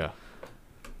 Yeah.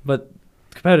 But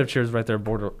competitive cheer is right there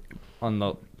on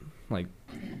the like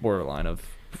borderline of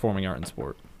performing art and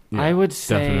sport. Yeah, I would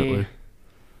say definitely.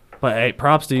 But hey,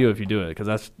 props to you if you do it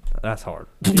because that's hard.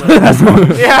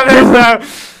 Yeah,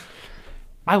 there's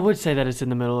I would say that it's in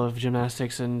the middle of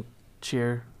gymnastics and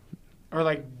cheer. or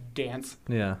like dance.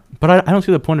 Yeah. But I don't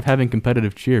see the point of having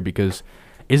competitive cheer because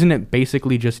isn't it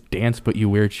basically just dance but you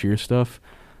wear cheer stuff?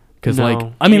 Because No.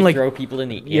 like I mean You like throw people in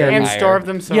the Yeah, air. and higher. starve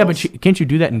themselves. yeah, but can't you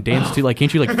do that in dance too? Like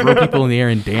can't you like throw people in the air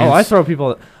and dance? Oh, I throw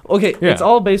people. Okay, Yeah. it's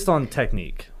all based on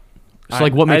technique. So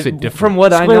like what makes it different? From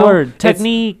what I know, Squidward,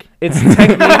 technique. It's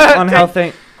technique on how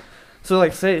things. So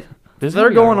like say they're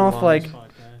going off like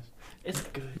It's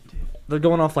good, dude. they're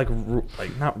going off like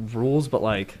not rules but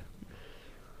like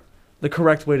the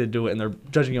correct way to do it, and they're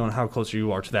judging you on how close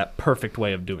you are to that perfect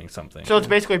way of doing something. So it's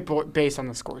basically based on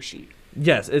the score sheet.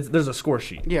 Yes, there's a score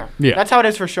sheet. Yeah. Yeah. That's how it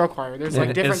is for show choir. There's like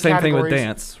And different it's same thing categories. with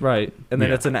dance, right? And then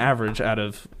Yeah. it's an average out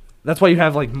of. That's why you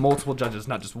have like multiple judges,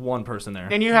 not just one person there.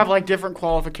 And you have like different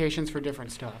qualifications for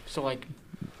different stuff. So like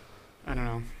I don't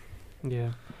know.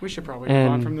 Yeah. We should probably move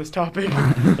on And- from this topic.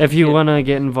 If you want to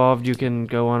get involved, you can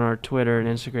go on our Twitter and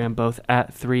Instagram, both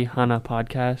at 3Hana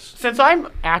Podcast. Since I'm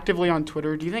actively on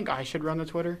Twitter, do you think I should run the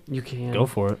Twitter? You can. Go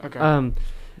for it. Okay.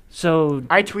 So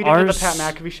I tweeted to the ours- Pat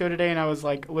McAfee show today, and I was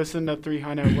like, "Listen to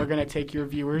 300. We're gonna take your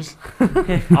viewers."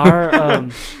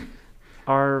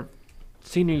 our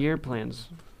senior year plans,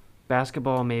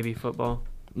 basketball, maybe football.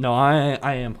 No,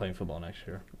 I am playing football next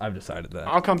year. I've decided that.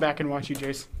 I'll come back and watch you,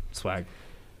 Jace. Swag.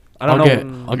 I don't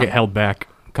know. I'll get held back.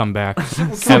 Come back. Can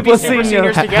we be Super super senior.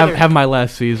 seniors have, together? have my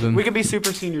last season. We could be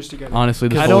super seniors together. Honestly,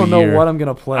 this I whole don't know year. what I'm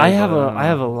gonna play. I have but I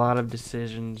have a lot of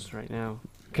decisions right now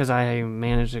because I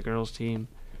manage the girls team,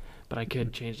 but I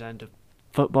could change that into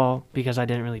football because I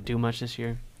didn't really do much this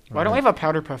year. Why don't we have a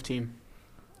powder puff team?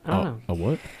 I don't know. A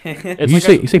what? It's you like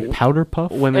say a you say powder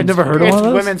puff? women's. never heard of It's one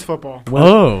of those? women's football.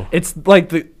 Oh, It's like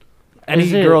the any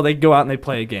Is it- girl they go out and they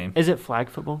play a game. Is it flag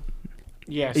football?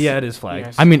 Yes. Yeah, it is flag.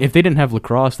 Yes. I mean, if they didn't have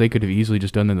lacrosse, they could have easily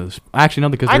just done this. Actually, no,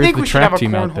 because I there is think the we should have track a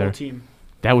team out there. cornhole team.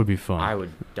 That would be fun. I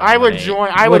would. I would dominate. join.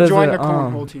 I What would is join it? the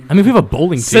cornhole team. I mean, if we have a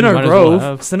bowling team, Center might as well Grove.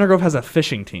 have- Center Grove has a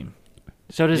fishing team.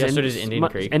 So does Yeah, so does Indian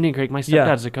Creek. Indian Creek. My Yeah.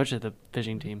 stepdad's the coach of the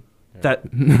fishing team. That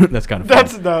That's kind of fun.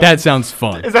 That's the. That sounds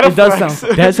fun. Is that a it does flex?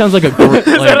 sound. That sounds like a great.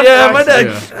 that Like, a Yeah, my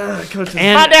flex? dad. Coaches.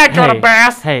 And My dad caught hey, a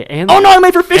bass. Hey, and oh no, I'm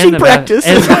made for fishing and the ba- practice.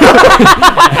 and-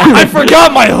 I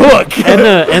forgot my hook.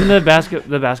 and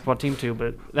the basketball team too,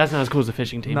 but that's not as cool as the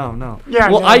fishing team. No. Yeah.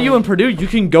 Well, no. IU and Purdue, you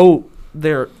can go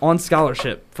there on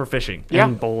scholarship for fishing. Yeah.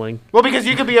 And bowling. Well, because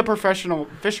you could be a professional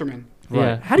fisherman.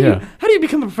 Yeah. How do you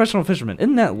become a professional fisherman?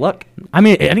 Isn't that luck? I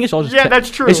mean, I think it's all just. Yeah, that's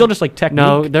true. It's all just like technique.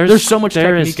 No, there's so much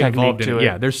there is technique involved technique in to it. it.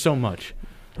 Yeah, there's so much.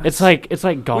 It's like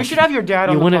golf. We should have your dad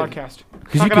You on the wouldn't- podcast.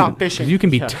 Because Talk you about can, fishing. 'cause you can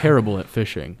be Yeah. terrible at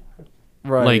fishing.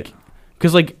 Right. Like,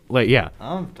 because like yeah.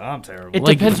 I'm terrible. It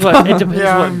like- depends what it depends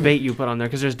Yeah. what bait you put on there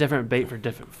because there's different bait for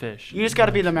different fish. You just got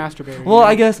to be the masturbator. Well,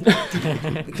 I guess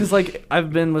because like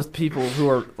I've been with people who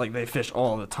are like they fish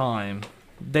all the time.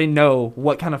 They know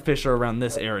what kind of fish are around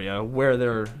this area, where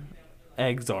their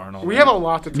eggs are, and all. we that. have a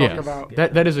lot to talk Yeah, about.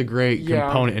 that is a great Yeah.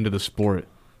 component into the sport.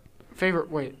 Favorite.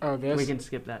 Wait. Oh, this. We can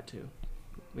skip that too.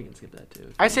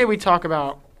 I say we talk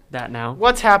about That now.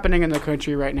 what's happening in the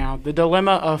country right now. The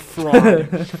dilemma of fraud.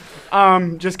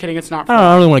 Just kidding. It's not I don't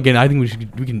fraud. really want to get. I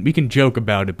think we can joke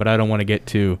about it, but I don't want to get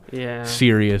too Yeah.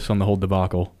 serious on the whole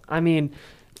debacle. I mean,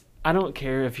 I don't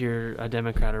care if you're a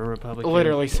Democrat or a Republican.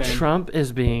 Literally same. Trump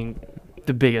is being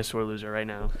the biggest sore loser right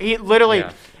now. He literally,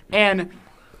 Yeah. and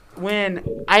when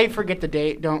I forget the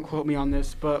date, don't quote me on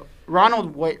this, but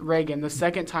Ronald Reagan, the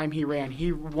second time he ran,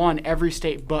 he won every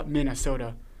state but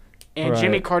Minnesota, and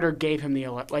Jimmy Right. Carter gave him the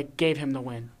gave him the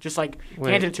win, just like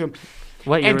Wait, handed it to him.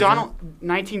 What year And was that? Donald,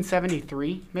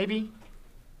 1973 maybe,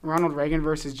 Ronald Reagan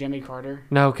versus Jimmy Carter.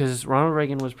 No, because Ronald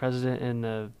Reagan was president in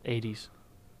the 80s.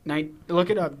 Look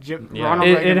it up. Yeah. Ronald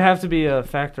Reagan. It'd have to be a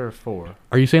factor of 4.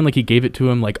 Are you saying like he gave it to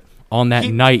him like on that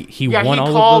night? He yeah, won he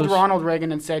all called of those. Ronald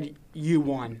Reagan and said, "You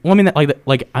won." Well, I mean,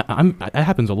 that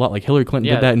happens a lot. Like Hillary Clinton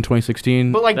Yeah. did that in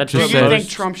 2016. But like, That's do you just said- think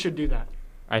Trump should do that?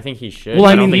 I think he should. Well,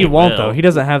 I don't mean, think he won't will. though. He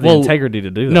doesn't have the Well, integrity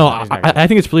to do that. no, he's not I gonna-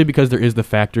 think it's really because there is the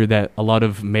factor that a lot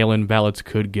of mail-in ballots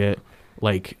could get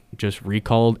like just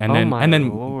recalled, and Oh then my and then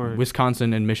Lord.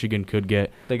 Wisconsin and Michigan could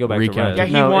get they go back recounted. to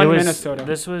red. Yeah, he won it was, Minnesota.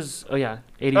 This was,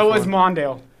 84. Oh, it was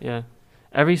Mondale. Yeah.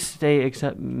 Every state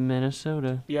except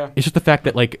Minnesota. Yeah. It's just the fact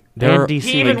that like there And are, DC.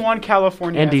 He even won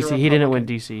California. And as a DC. He didn't win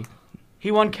Republican. DC.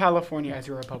 He won California as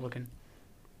a Republican.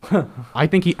 I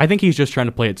think he's just trying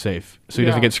to play it safe so he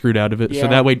doesn't Yeah. get screwed out of it. Yeah. So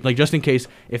that way, like just in case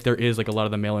if there is like a lot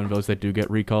of the mail-in votes that do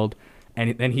get recalled,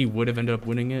 and then he would have ended up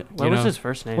winning it. What you was know? his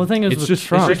first name? Well, the thing is, It's with just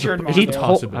Trump, Richard it's just a Mondale.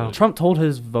 possibility. Trump told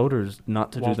his voters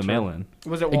not to do Walter. the mail-in.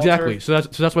 Was it Walter? Exactly. So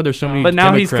that's why there's so many. But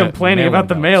now he's Democrat complaining mail-in about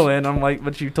the ballots. mail-in. I'm like,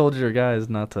 but you told your guys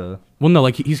not to. Well, no,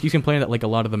 like he's complaining that like a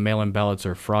lot of the mail-in ballots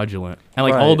are fraudulent, and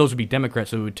like all Right. of those would be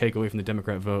Democrats, so it would take away from the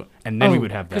Democrat vote, and then we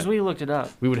would have that. Because we looked it up.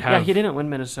 We would Yeah, have. he didn't win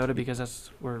Minnesota because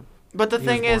that's where. But the He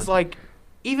thing was is, born. like,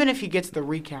 even if he gets the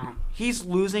recount, he's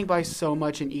losing by so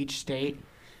much in each state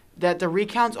that the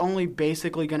recount's only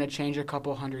basically going to change a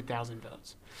couple 100,000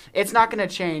 votes. It's not going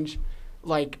to change,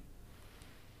 like,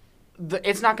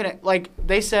 it's not going to, like,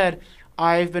 they said,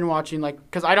 I've been watching, like,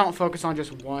 because I don't focus on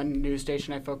just one news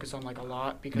station, I focus on, like, a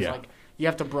lot, because, Yeah. like, you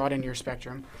have to broaden your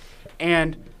spectrum.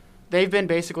 And they've been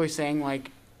basically saying, like,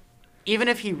 even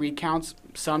if he recounts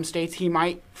some states, he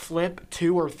might flip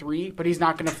 2 or 3, but he's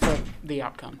not going to flip the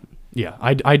outcome. Yeah,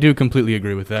 I do completely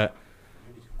agree with that.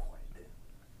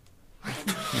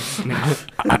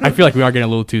 I feel like we are getting a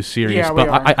little too serious, Yeah, we but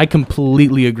are. I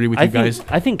completely agree with you guys.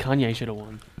 I think Kanye should have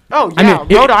won. Oh I yeah,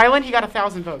 mean, Rhode Island, he got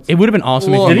 1,000 votes. It would have been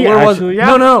awesome Well, if Did he where was- actually? Yeah.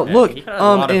 No, no, Yeah, look. he got a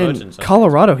lot of votes In in some.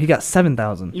 Colorado, he got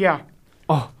 7,000. Yeah,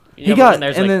 He got-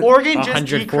 there's and like then- Oregon just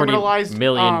 140 decriminalized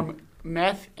million.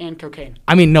 meth and cocaine.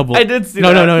 I mean, no, but I did see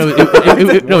no, that.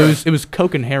 no, it was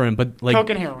coke and heroin, but like Coke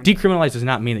and heroin. decriminalized does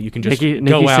not mean that you can just Nikki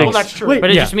go Sixx. out. Well, that's true. Wait,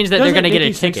 But it Yeah. just means that they're doesn't gonna get a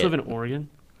Nikki Sixx ticket. live in Oregon?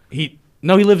 He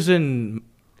lives in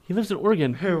He lives in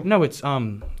Oregon. Who? no, it's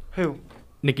Who?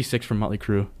 Nikki Sixx from Motley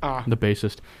Crue, Ah. the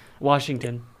bassist.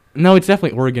 Washington. No, it's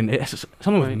definitely Oregon. It's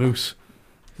something with Right. moose.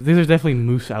 There's definitely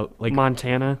moose out like.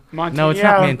 Montana. Montana. No, it's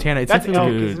not Montana. It's That's it's elk,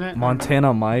 good. isn't it?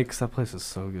 Montana Mike's. That place is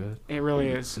so good. It really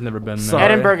is. Never been there. Sorry.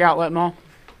 Edinburgh Outlet Mall.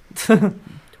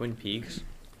 Twin Peaks.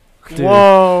 Dude.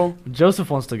 Whoa. Joseph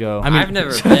wants to go. I mean, I've never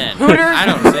been. Hooters? I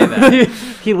don't say that.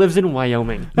 He lives in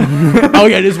Wyoming. oh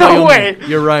yeah, it is No, Wyoming. wait.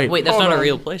 You're right. Wait, that's Hold not on. a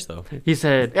real place though. He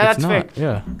said, Yeah, it's that's not. fake.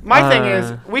 Yeah. My thing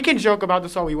is, Uh, we can joke about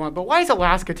this all we want, but why is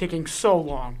Alaska taking so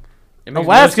long? It makes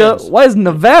no Alaska. sense. Why is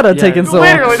Nevada Yeah. taking so long?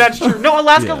 Literally, that's true. No,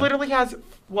 Alaska Yeah. literally has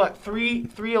what three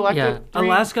elected. yeah, three-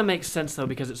 Alaska makes sense though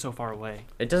because it's so far away.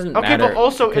 It doesn't Okay, matter. but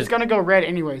also it's 'cause- gonna go red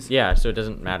anyways. Yeah, so it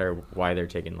doesn't matter why they're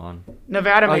taking long.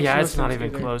 Nevada Oh makes yeah, no it's not sense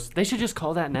even either. close. They should just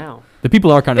call that now. The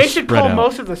people are kind of They should spread call out.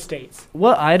 most of the states.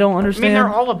 What I don't I understand. mean,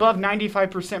 they're all above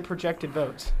 95% projected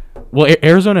votes. Well,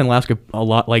 Arizona and Alaska a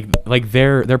lot like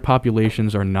their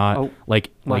populations are not Oh, like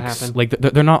what like happened? like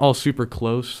they're not all super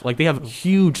close. Like they have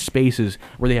huge spaces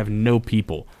where they have no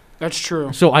people. That's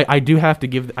true. So I do have to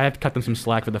cut them some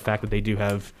slack for the fact that they do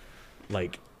have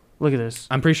like Look at this.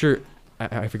 I'm pretty sure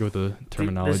I forget what the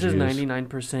terminology This is is.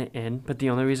 99% in, but the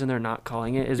only reason they're not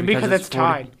calling it is Because it's 40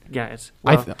 tied. Yeah, it's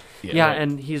I well, th- yeah,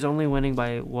 and he's only winning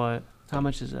by what? How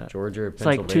much is that? Georgia, It's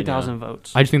like Pennsylvania. 2,000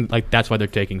 votes. I just think like that's why they're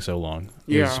taking so long.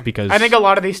 Yeah. Is because I think a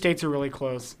lot of these states are really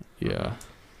close. yeah.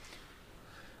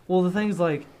 Well, the things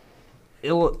like,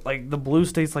 like the blue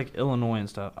states like Illinois and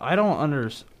stuff. I don't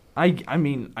understand. I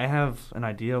mean, I have an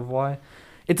idea of why.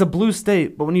 It's a blue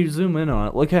state, but when you zoom in on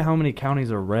it, look at how many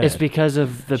counties are red. It's because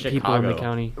of the people in the Chicago.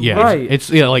 county. Yeah. Right. It's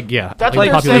yeah like yeah. That's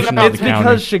like what the they're saying population about of it's the county.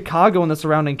 because Chicago and the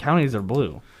surrounding counties are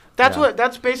blue. That's Yeah. what.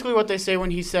 That's basically what they say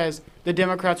when he says the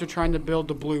Democrats are trying to build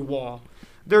the blue wall.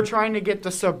 They're trying to get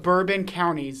the suburban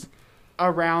counties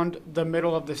around the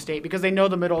middle of the state because they know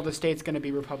the middle of the state's going to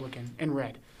be Republican and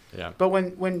red. Yeah. But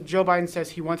when Joe Biden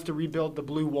says he wants to rebuild the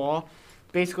blue wall,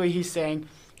 basically he's saying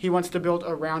he wants to build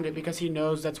around it because he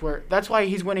knows that's why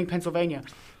he's winning Pennsylvania,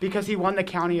 because he won the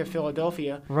county of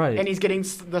Philadelphia. Right. And he's getting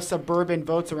the suburban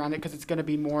votes around it because it's going to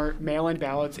be more mail-in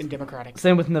ballots and Democratic.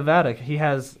 Same with Nevada. He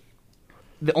has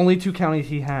the only two counties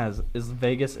he has is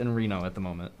Vegas and Reno at the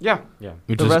moment. Yeah. Yeah.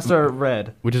 Which The is, rest are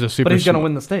red. which is a super But he's gonna smart-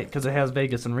 win the state because it has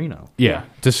Vegas and Reno. Yeah,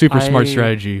 it's a super smart I-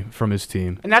 strategy from his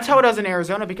team. And that's how it does in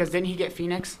Arizona because didn't he get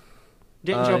Phoenix?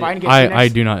 Didn't Joe Biden get Phoenix? I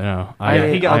do not know.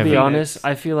 he got I'll haven't- be Phoenix. honest.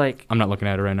 I feel like I'm not looking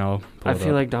at it right now. Pull I it feel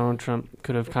up. like Donald Trump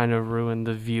could have kind of ruined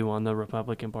the view on the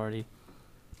Republican Party.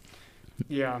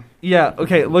 Yeah. Yeah.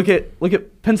 Okay. Look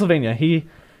at Pennsylvania. He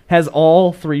has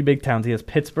all three big towns. He has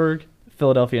Pittsburgh,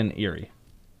 Philadelphia, and Erie,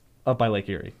 up by Lake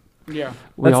Erie. Yeah.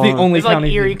 That's the only It's like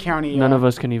county. Erie County. None of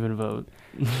us can even vote.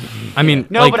 I mean,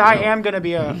 No, like, but I am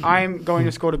going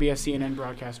to school to be a CNN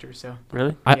broadcaster. So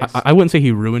Really? Yes. I wouldn't say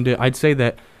he ruined it. I'd say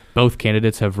that both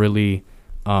candidates have really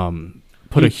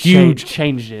put He a huge.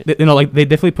 changed it. Like they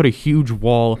definitely put a huge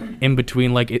wall in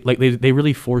between. Like they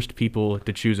really forced people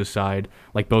to choose a side.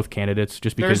 Like both candidates,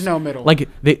 just because there's no middle. like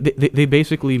they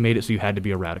basically made it so you had to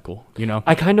be a radical. You know,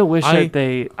 I kind of wish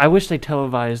I- I wish they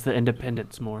televised the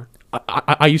independents more.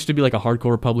 I used to be like a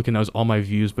hardcore Republican. That was all my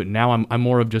views. But now I'm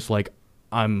more of just like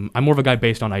I'm more of a guy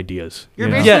based on ideas. you're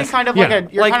you know? basically Yes. kind of Yeah.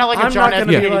 like you're Like, kind of like a I'm John not F. gonna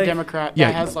be Kennedy like- Democrat Yeah.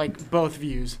 that has like both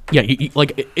views. Yeah,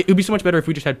 like it would be so much better if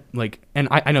we just had like, and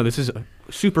I know this is a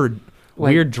super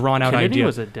weird, drawn out Kennedy idea.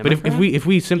 was a But if Democrat?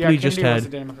 we simply Yeah, just Kennedy was a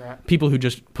had Democrat. people who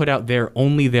just put out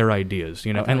only their ideas,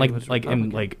 you know, thought and he like was like and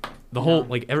Republican. like the whole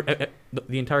like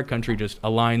the entire country just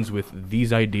aligns with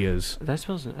these ideas, I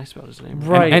spelled his name.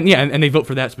 Right. And and they vote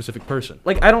for that specific person.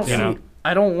 Like I don't You see. know?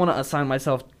 I don't want to assign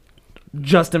myself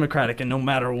just Democratic, and no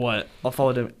matter what, I'll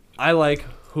follow them. I like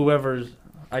whoever's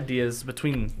ideas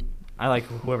I like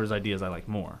whoever's ideas I like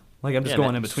more. Like I'm just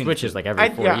going in between. the Switches two. like every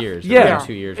 4 yeah. years. or Yeah. every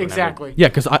 2 years. whenever. Exactly. Yeah,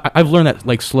 because I've learned that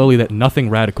like slowly that nothing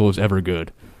radical is ever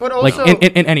good. But Like also,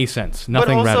 in any sense,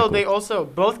 nothing but also radical. they also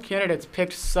both candidates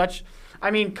picked such.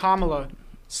 I mean, Kamala,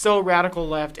 so radical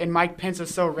left, and Mike Pence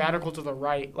is so radical to the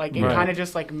right. Like it Right. kind of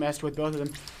just like messed with both of them.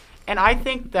 And I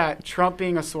think that Trump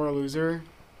being a sore loser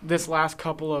this last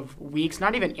couple of weeks,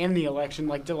 not even in the election,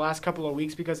 like the last couple of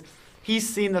weeks, because he's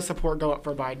seen the support go up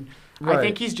for Biden. I Right.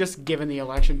 think he's just given the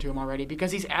election to him already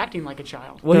because he's acting like a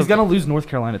child. Well, he's gonna lose North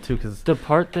Carolina too, because The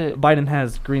part that Biden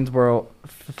has Greensboro, then-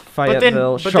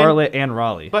 Fayetteville, but then- Charlotte, and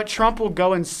Raleigh. But Trump will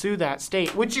go and sue that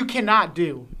state, which you cannot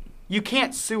do. You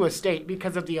can't sue a state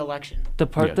because of the election. The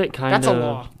part Yeah. that kind That's a of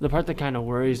law. the part that kind of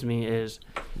worries me is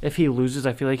if he loses,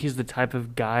 I feel like he's the type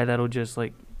of guy that'll just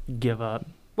like give up.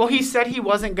 Well, he said he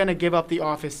wasn't going to give up the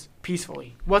office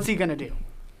peacefully. What's he going to do?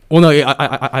 Well, no,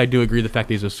 I do agree. The fact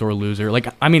that he's a sore loser. Like,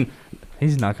 I mean,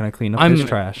 He's not gonna clean up I'm his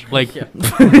trash. like,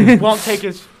 Won't take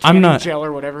his I'm time in not- jail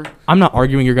or whatever. I'm not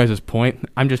arguing your guys' point.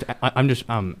 I'm just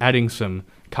adding some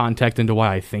context into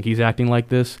why I think he's acting like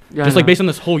this. Yeah, I Just like know. based on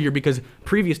this whole year, because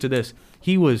previous to this,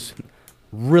 he was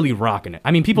really rocking it.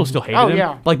 I mean, people still hated Oh, him.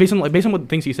 yeah. Like based on what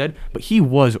things he said, but he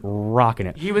was rocking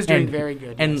it. He was doing And- very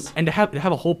good. And yes. and to have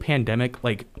a whole pandemic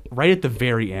like right at the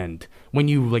very end when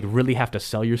you like really have to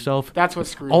sell yourself. That's what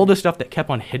screwed All him. the stuff that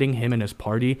kept on hitting him and his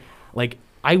party, like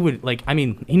I would like. I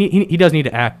mean, he does need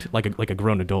to act like a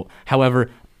grown adult.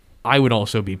 However, I would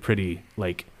also be pretty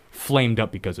like flamed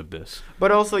up because of this.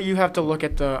 But also, you have to look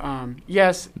at the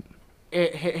yes,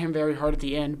 it hit him very hard at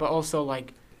the end, but also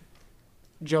like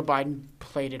Joe Biden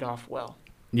played it off well.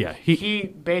 Yeah, He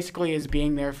basically is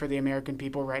being there for the American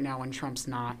people right now when Trump's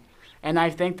not. And I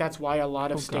think that's why a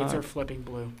lot of Oh, states God. are flipping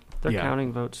blue. They're Yeah.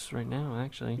 counting votes right now,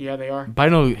 actually. Yeah, they are.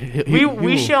 Biden.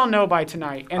 We shall know by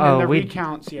tonight, and then Oh, the we-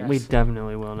 recounts. Yes, We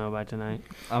definitely will know by tonight.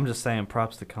 I'm just saying,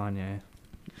 props to Kanye.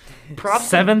 Props to-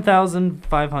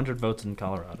 7,500 votes in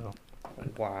Colorado.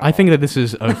 Wow. I think that this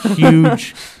is a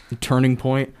huge turning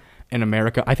point in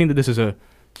America. I think that this is a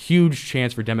huge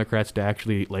chance for Democrats to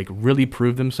actually like really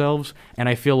prove themselves. And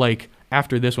I feel like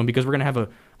after this one, because we're gonna have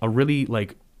a really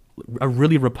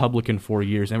Republican 4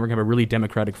 years, and we're gonna have a really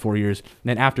Democratic 4 years. And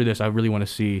then after this, I really want to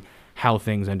see how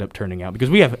things end up turning out because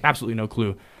we have absolutely no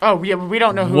clue. Oh, yeah, we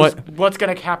don't know what's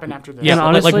going to happen after this. Yeah, And like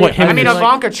honestly, what him I and mean, his- like-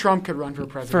 Ivanka Trump could run for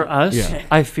president. For us, Yeah.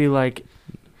 I feel like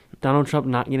Donald Trump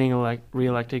not getting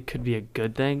reelected could be a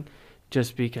good thing,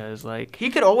 just because like He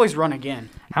could always run again.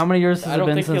 How many years has I it don't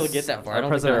been think he'll since get that far. I our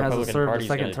don't think the president has Republican served a Party's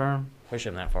second gonna- term? push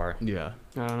him that far. Yeah.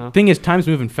 I don't know. Thing is, time's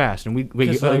moving fast, and we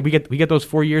 'Cause, like- we get those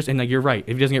 4 years, and like you're right.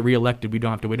 If he doesn't get reelected, we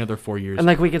don't have to wait another 4 years. And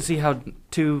like we can see how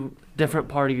two different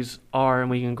parties are, and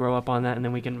we can grow up on that, and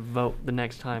then we can vote the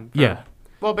next time. yeah.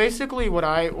 Well, basically, what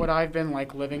I've been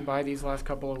like living by these last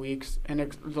couple of weeks,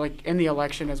 and like in the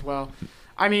election as well.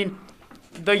 I mean,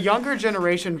 the younger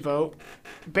generation vote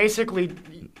basically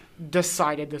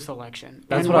decided this election.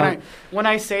 That's and what when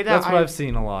I say that, That's what I've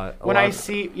seen a lot. when I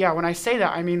say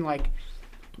that, I mean like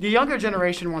the younger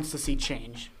generation wants to see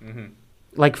change.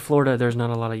 Like Florida, there's not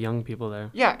a lot of young people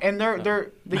there. Yeah, and they're the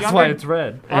That's younger why it's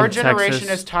red. our And generation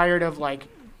Texas. is tired of like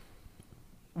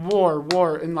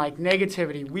war and like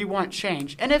negativity. We want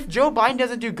change. And if Joe Biden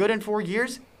doesn't do good in 4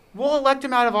 years, we'll elect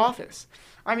him out of office.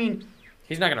 I mean,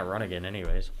 He's not gonna run again,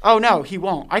 anyways. oh no, he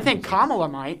won't. I think Kamala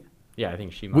might. Yeah, I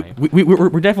think she we, might.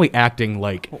 we're definitely acting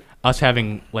like us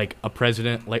having like a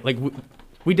president like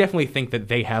we definitely think that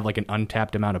they have like an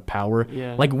untapped amount of power.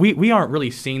 Yeah. Like we aren't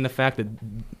really seeing the fact that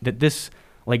this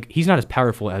like he's not as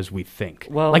powerful as we think.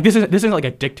 Well, like this isn't like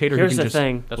a dictator who Here's can the just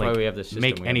thing: That's like, why we have this system.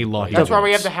 make we any have in law place. he That's why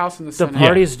we wants. have the House and the the Senate.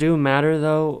 parties do matter,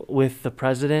 though, with the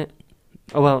president.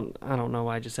 Oh well, I don't know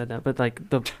why I just said that, but like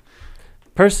the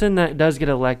person that does get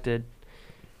elected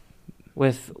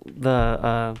with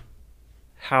the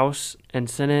House and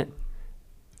Senate,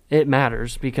 it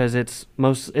matters because it's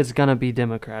gonna be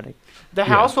Democratic. The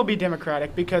House will be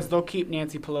Democratic because they'll keep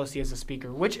Nancy Pelosi as a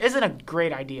speaker, which isn't a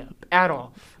great idea at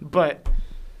all. But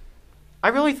I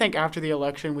really think after the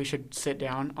election we should sit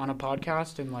down on a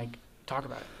podcast and like talk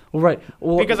about it Well, right.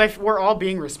 Well, because we're all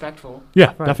being respectful.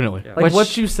 Yeah, Right. definitely. Yeah. like Which-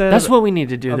 what you said. That's what we need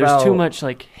to do. There's too about- much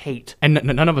like hate. And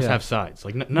none of us Yeah. have sides.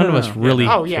 Like none No, of no, us no. really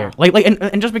Oh, yeah. care. Like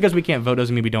and just because we can't vote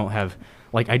doesn't mean we don't have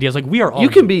like ideas. Like we are all You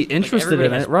can be interested in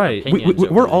everybody it, has right? opinions.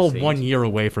 we're over all these 1 things. year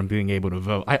away from being able to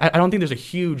vote. I don't think there's a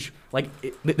huge like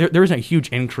there isn't a huge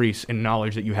increase in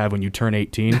knowledge that you have when you turn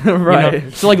 18. you know?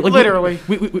 Right. So like Literally.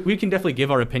 we can definitely give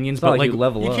our opinions, It's not but like like you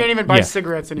level You up. can't even buy Yeah.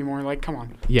 cigarettes anymore. Like, come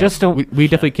on. yeah, Just don't- we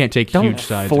definitely can't take Don't huge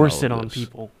sides. in force all it of on this.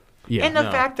 people. Yeah. And the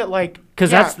No. fact that like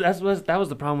Because yeah, that was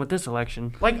the problem with this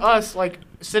election. like us, like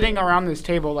sitting around this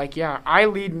table, like, yeah, I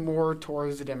lead more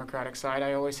towards the Democratic side.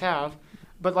 I always have.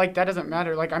 But, like, that doesn't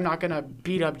matter. Like, I'm not going to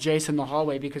beat up Jason in the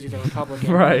hallway because he's a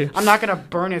Republican. Right. I'm not going to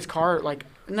burn his car. Like,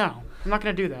 no, I'm not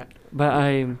going to do that. But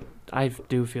I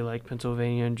do feel like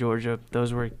Pennsylvania and Georgia,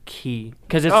 those were key.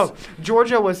 Because Oh,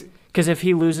 Georgia was, if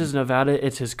he loses Nevada,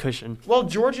 it's his cushion. well,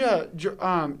 Georgia,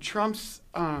 Trump's,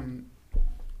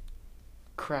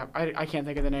 crap, I can't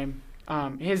think of the name.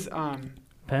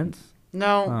 Pence?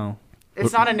 No, Oh.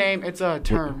 It's not a name. It's a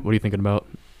term. What are you thinking about?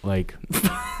 Like,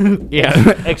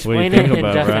 yeah. Explain think it in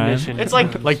about, Ryan? definition. It's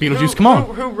like Like Beetlejuice. Come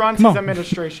on. Who runs Come his on.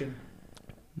 administration?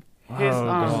 His Oh,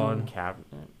 God. Cabinet.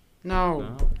 no.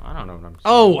 No, I don't know what I'm saying.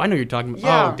 Oh, I know you're talking about.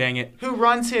 Yeah. Oh, dang it. Who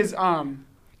runs his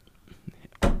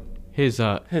His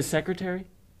his secretary.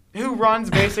 Who runs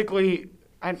basically?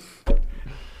 I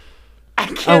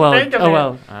can't Oh well. think of Oh it.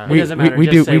 well. We- It doesn't matter. we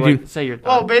Just do- say we what- do. Say your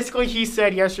Well, thought. basically, he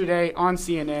said yesterday on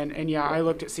CNN, and yeah, I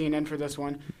looked at CNN for this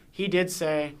one. He did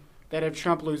say that if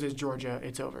Trump loses Georgia,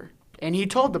 it's over, and he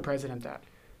told the president that.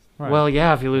 Right. Well,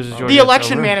 yeah. If he loses Georgia, The it's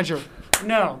election over. manager.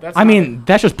 No, that's. I not mean,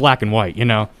 that's just black and white, you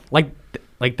know?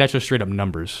 Like that's just straight up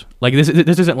numbers. Like this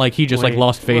isn't like he just like Wait,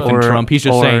 lost faith in or- Trump. He's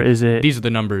just or saying is it- these are the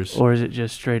numbers. Or is it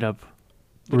just straight up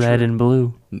red and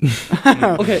blue?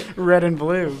 Okay, red and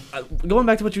blue. going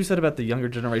back to what you said about the younger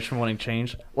generation wanting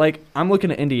change, like I'm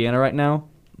looking at Indiana right now.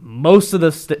 Most of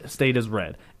the state is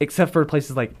red, except for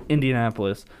places like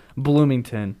Indianapolis,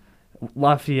 Bloomington,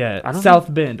 Lafayette, I don't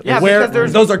South Bend, Yeah, where because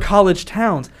there's- those are college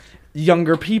towns.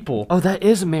 Younger people. Oh, that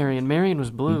is Marion. Marion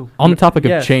was blue. On the topic of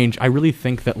Yes. change, I really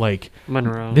think that like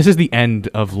Monroe. this is the end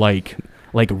of like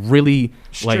really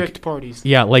Strict like parties.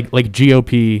 yeah like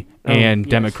GOP Oh, and yes.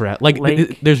 Democrat. Like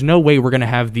Lake. there's no way we're gonna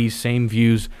have these same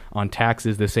views on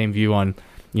taxes, the same view on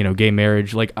gay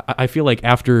marriage. Like I feel like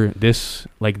after this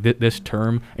this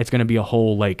term, it's gonna be a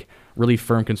whole like really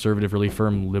firm conservative, really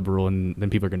firm liberal, and then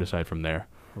people are gonna decide from there.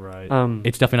 Right.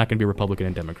 It's definitely not gonna be Republican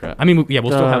and Democrat. I mean, yeah,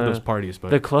 we'll still have The- those parties,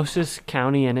 but the closest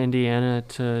county in Indiana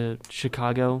to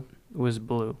Chicago was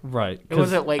blue. Right. It was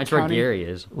 'Cause- at Lake That's where County. Gary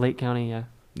is. Lake County, yeah.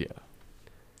 yeah.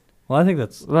 Well, I think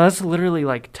that's Well, that's literally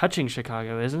like touching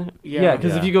Chicago, isn't it? yeah.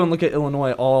 Because if Yeah. you go and look at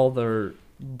Illinois, all their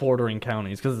bordering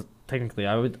counties, because technically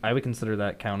I would consider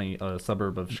that county a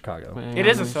suburb of Chicago. Hang It on,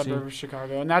 is a let me see. suburb of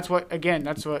Chicago, and that's what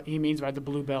he means by the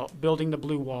blue belt, building the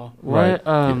blue wall. What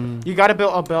You got to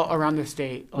build a belt around the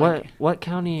state. what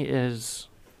county is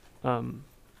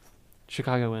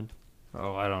Chicago in?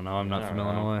 Oh, I don't know. I'm not from I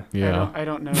don't know. Illinois. Yeah. I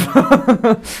don't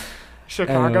know.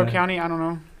 Chicago Anyway. County. I don't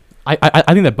know.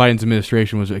 I think that Biden's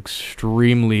administration was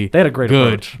extremely They had a great good.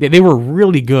 approach. They were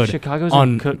really good Chicago's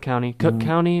on in Cook County. Cook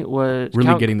County was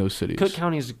really getting those cities. Cook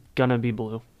County's gonna be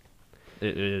blue.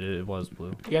 It was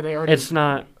blue. Yeah, they already. It's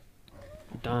not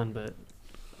done,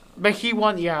 but He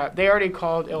won. Yeah, they already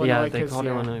called Illinois. yeah, they 'cause, called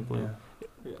yeah. Illinois blue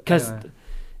because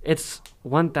it's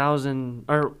 1,000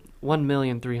 or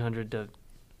 1,300,000 to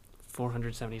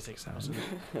 476,000.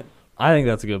 I think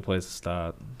that's a good place to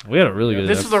start. We had a really good.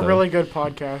 This is a episode. really good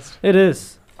podcast. It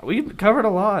is. We covered a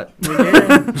lot. We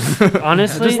did.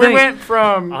 Honestly, we went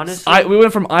from. honestly, We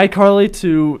went from iCarly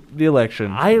to the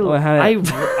election.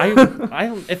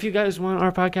 if you guys want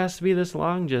our podcast to be this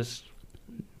long, just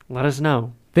let us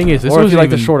know. Thing is, this or if was you like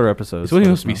the shorter episodes. This wasn't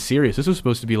let us supposed to be know. serious. This was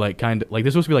supposed to be like this was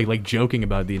supposed to be like joking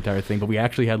about the entire thing, but we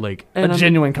actually had like And a I'm-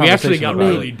 genuine we conversation. actually got about it.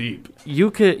 really deep.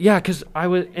 You could, yeah, because I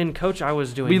was in coach. I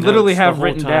was doing. We literally notes the have whole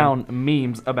written time. down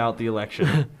memes about the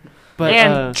election. But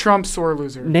and Trump's sore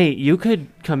loser. Nate, you could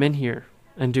come in here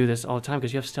and do this all the time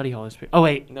because you have study hall experience. Oh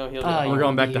wait, No, he'll. Ah, We're you going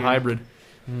won't back be to here. hybrid.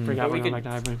 Forgot we we're going could- back to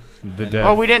hybrid. The And- death.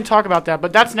 Oh, we didn't talk about that,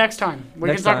 but that's next time. We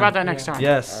Next can talk time. about that next Yeah. time.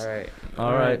 Yes. All right.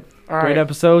 All right. All Great right.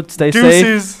 episode. Stay safe.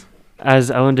 Deuces.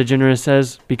 As Ellen DeGeneres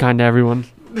says, be kind to everyone.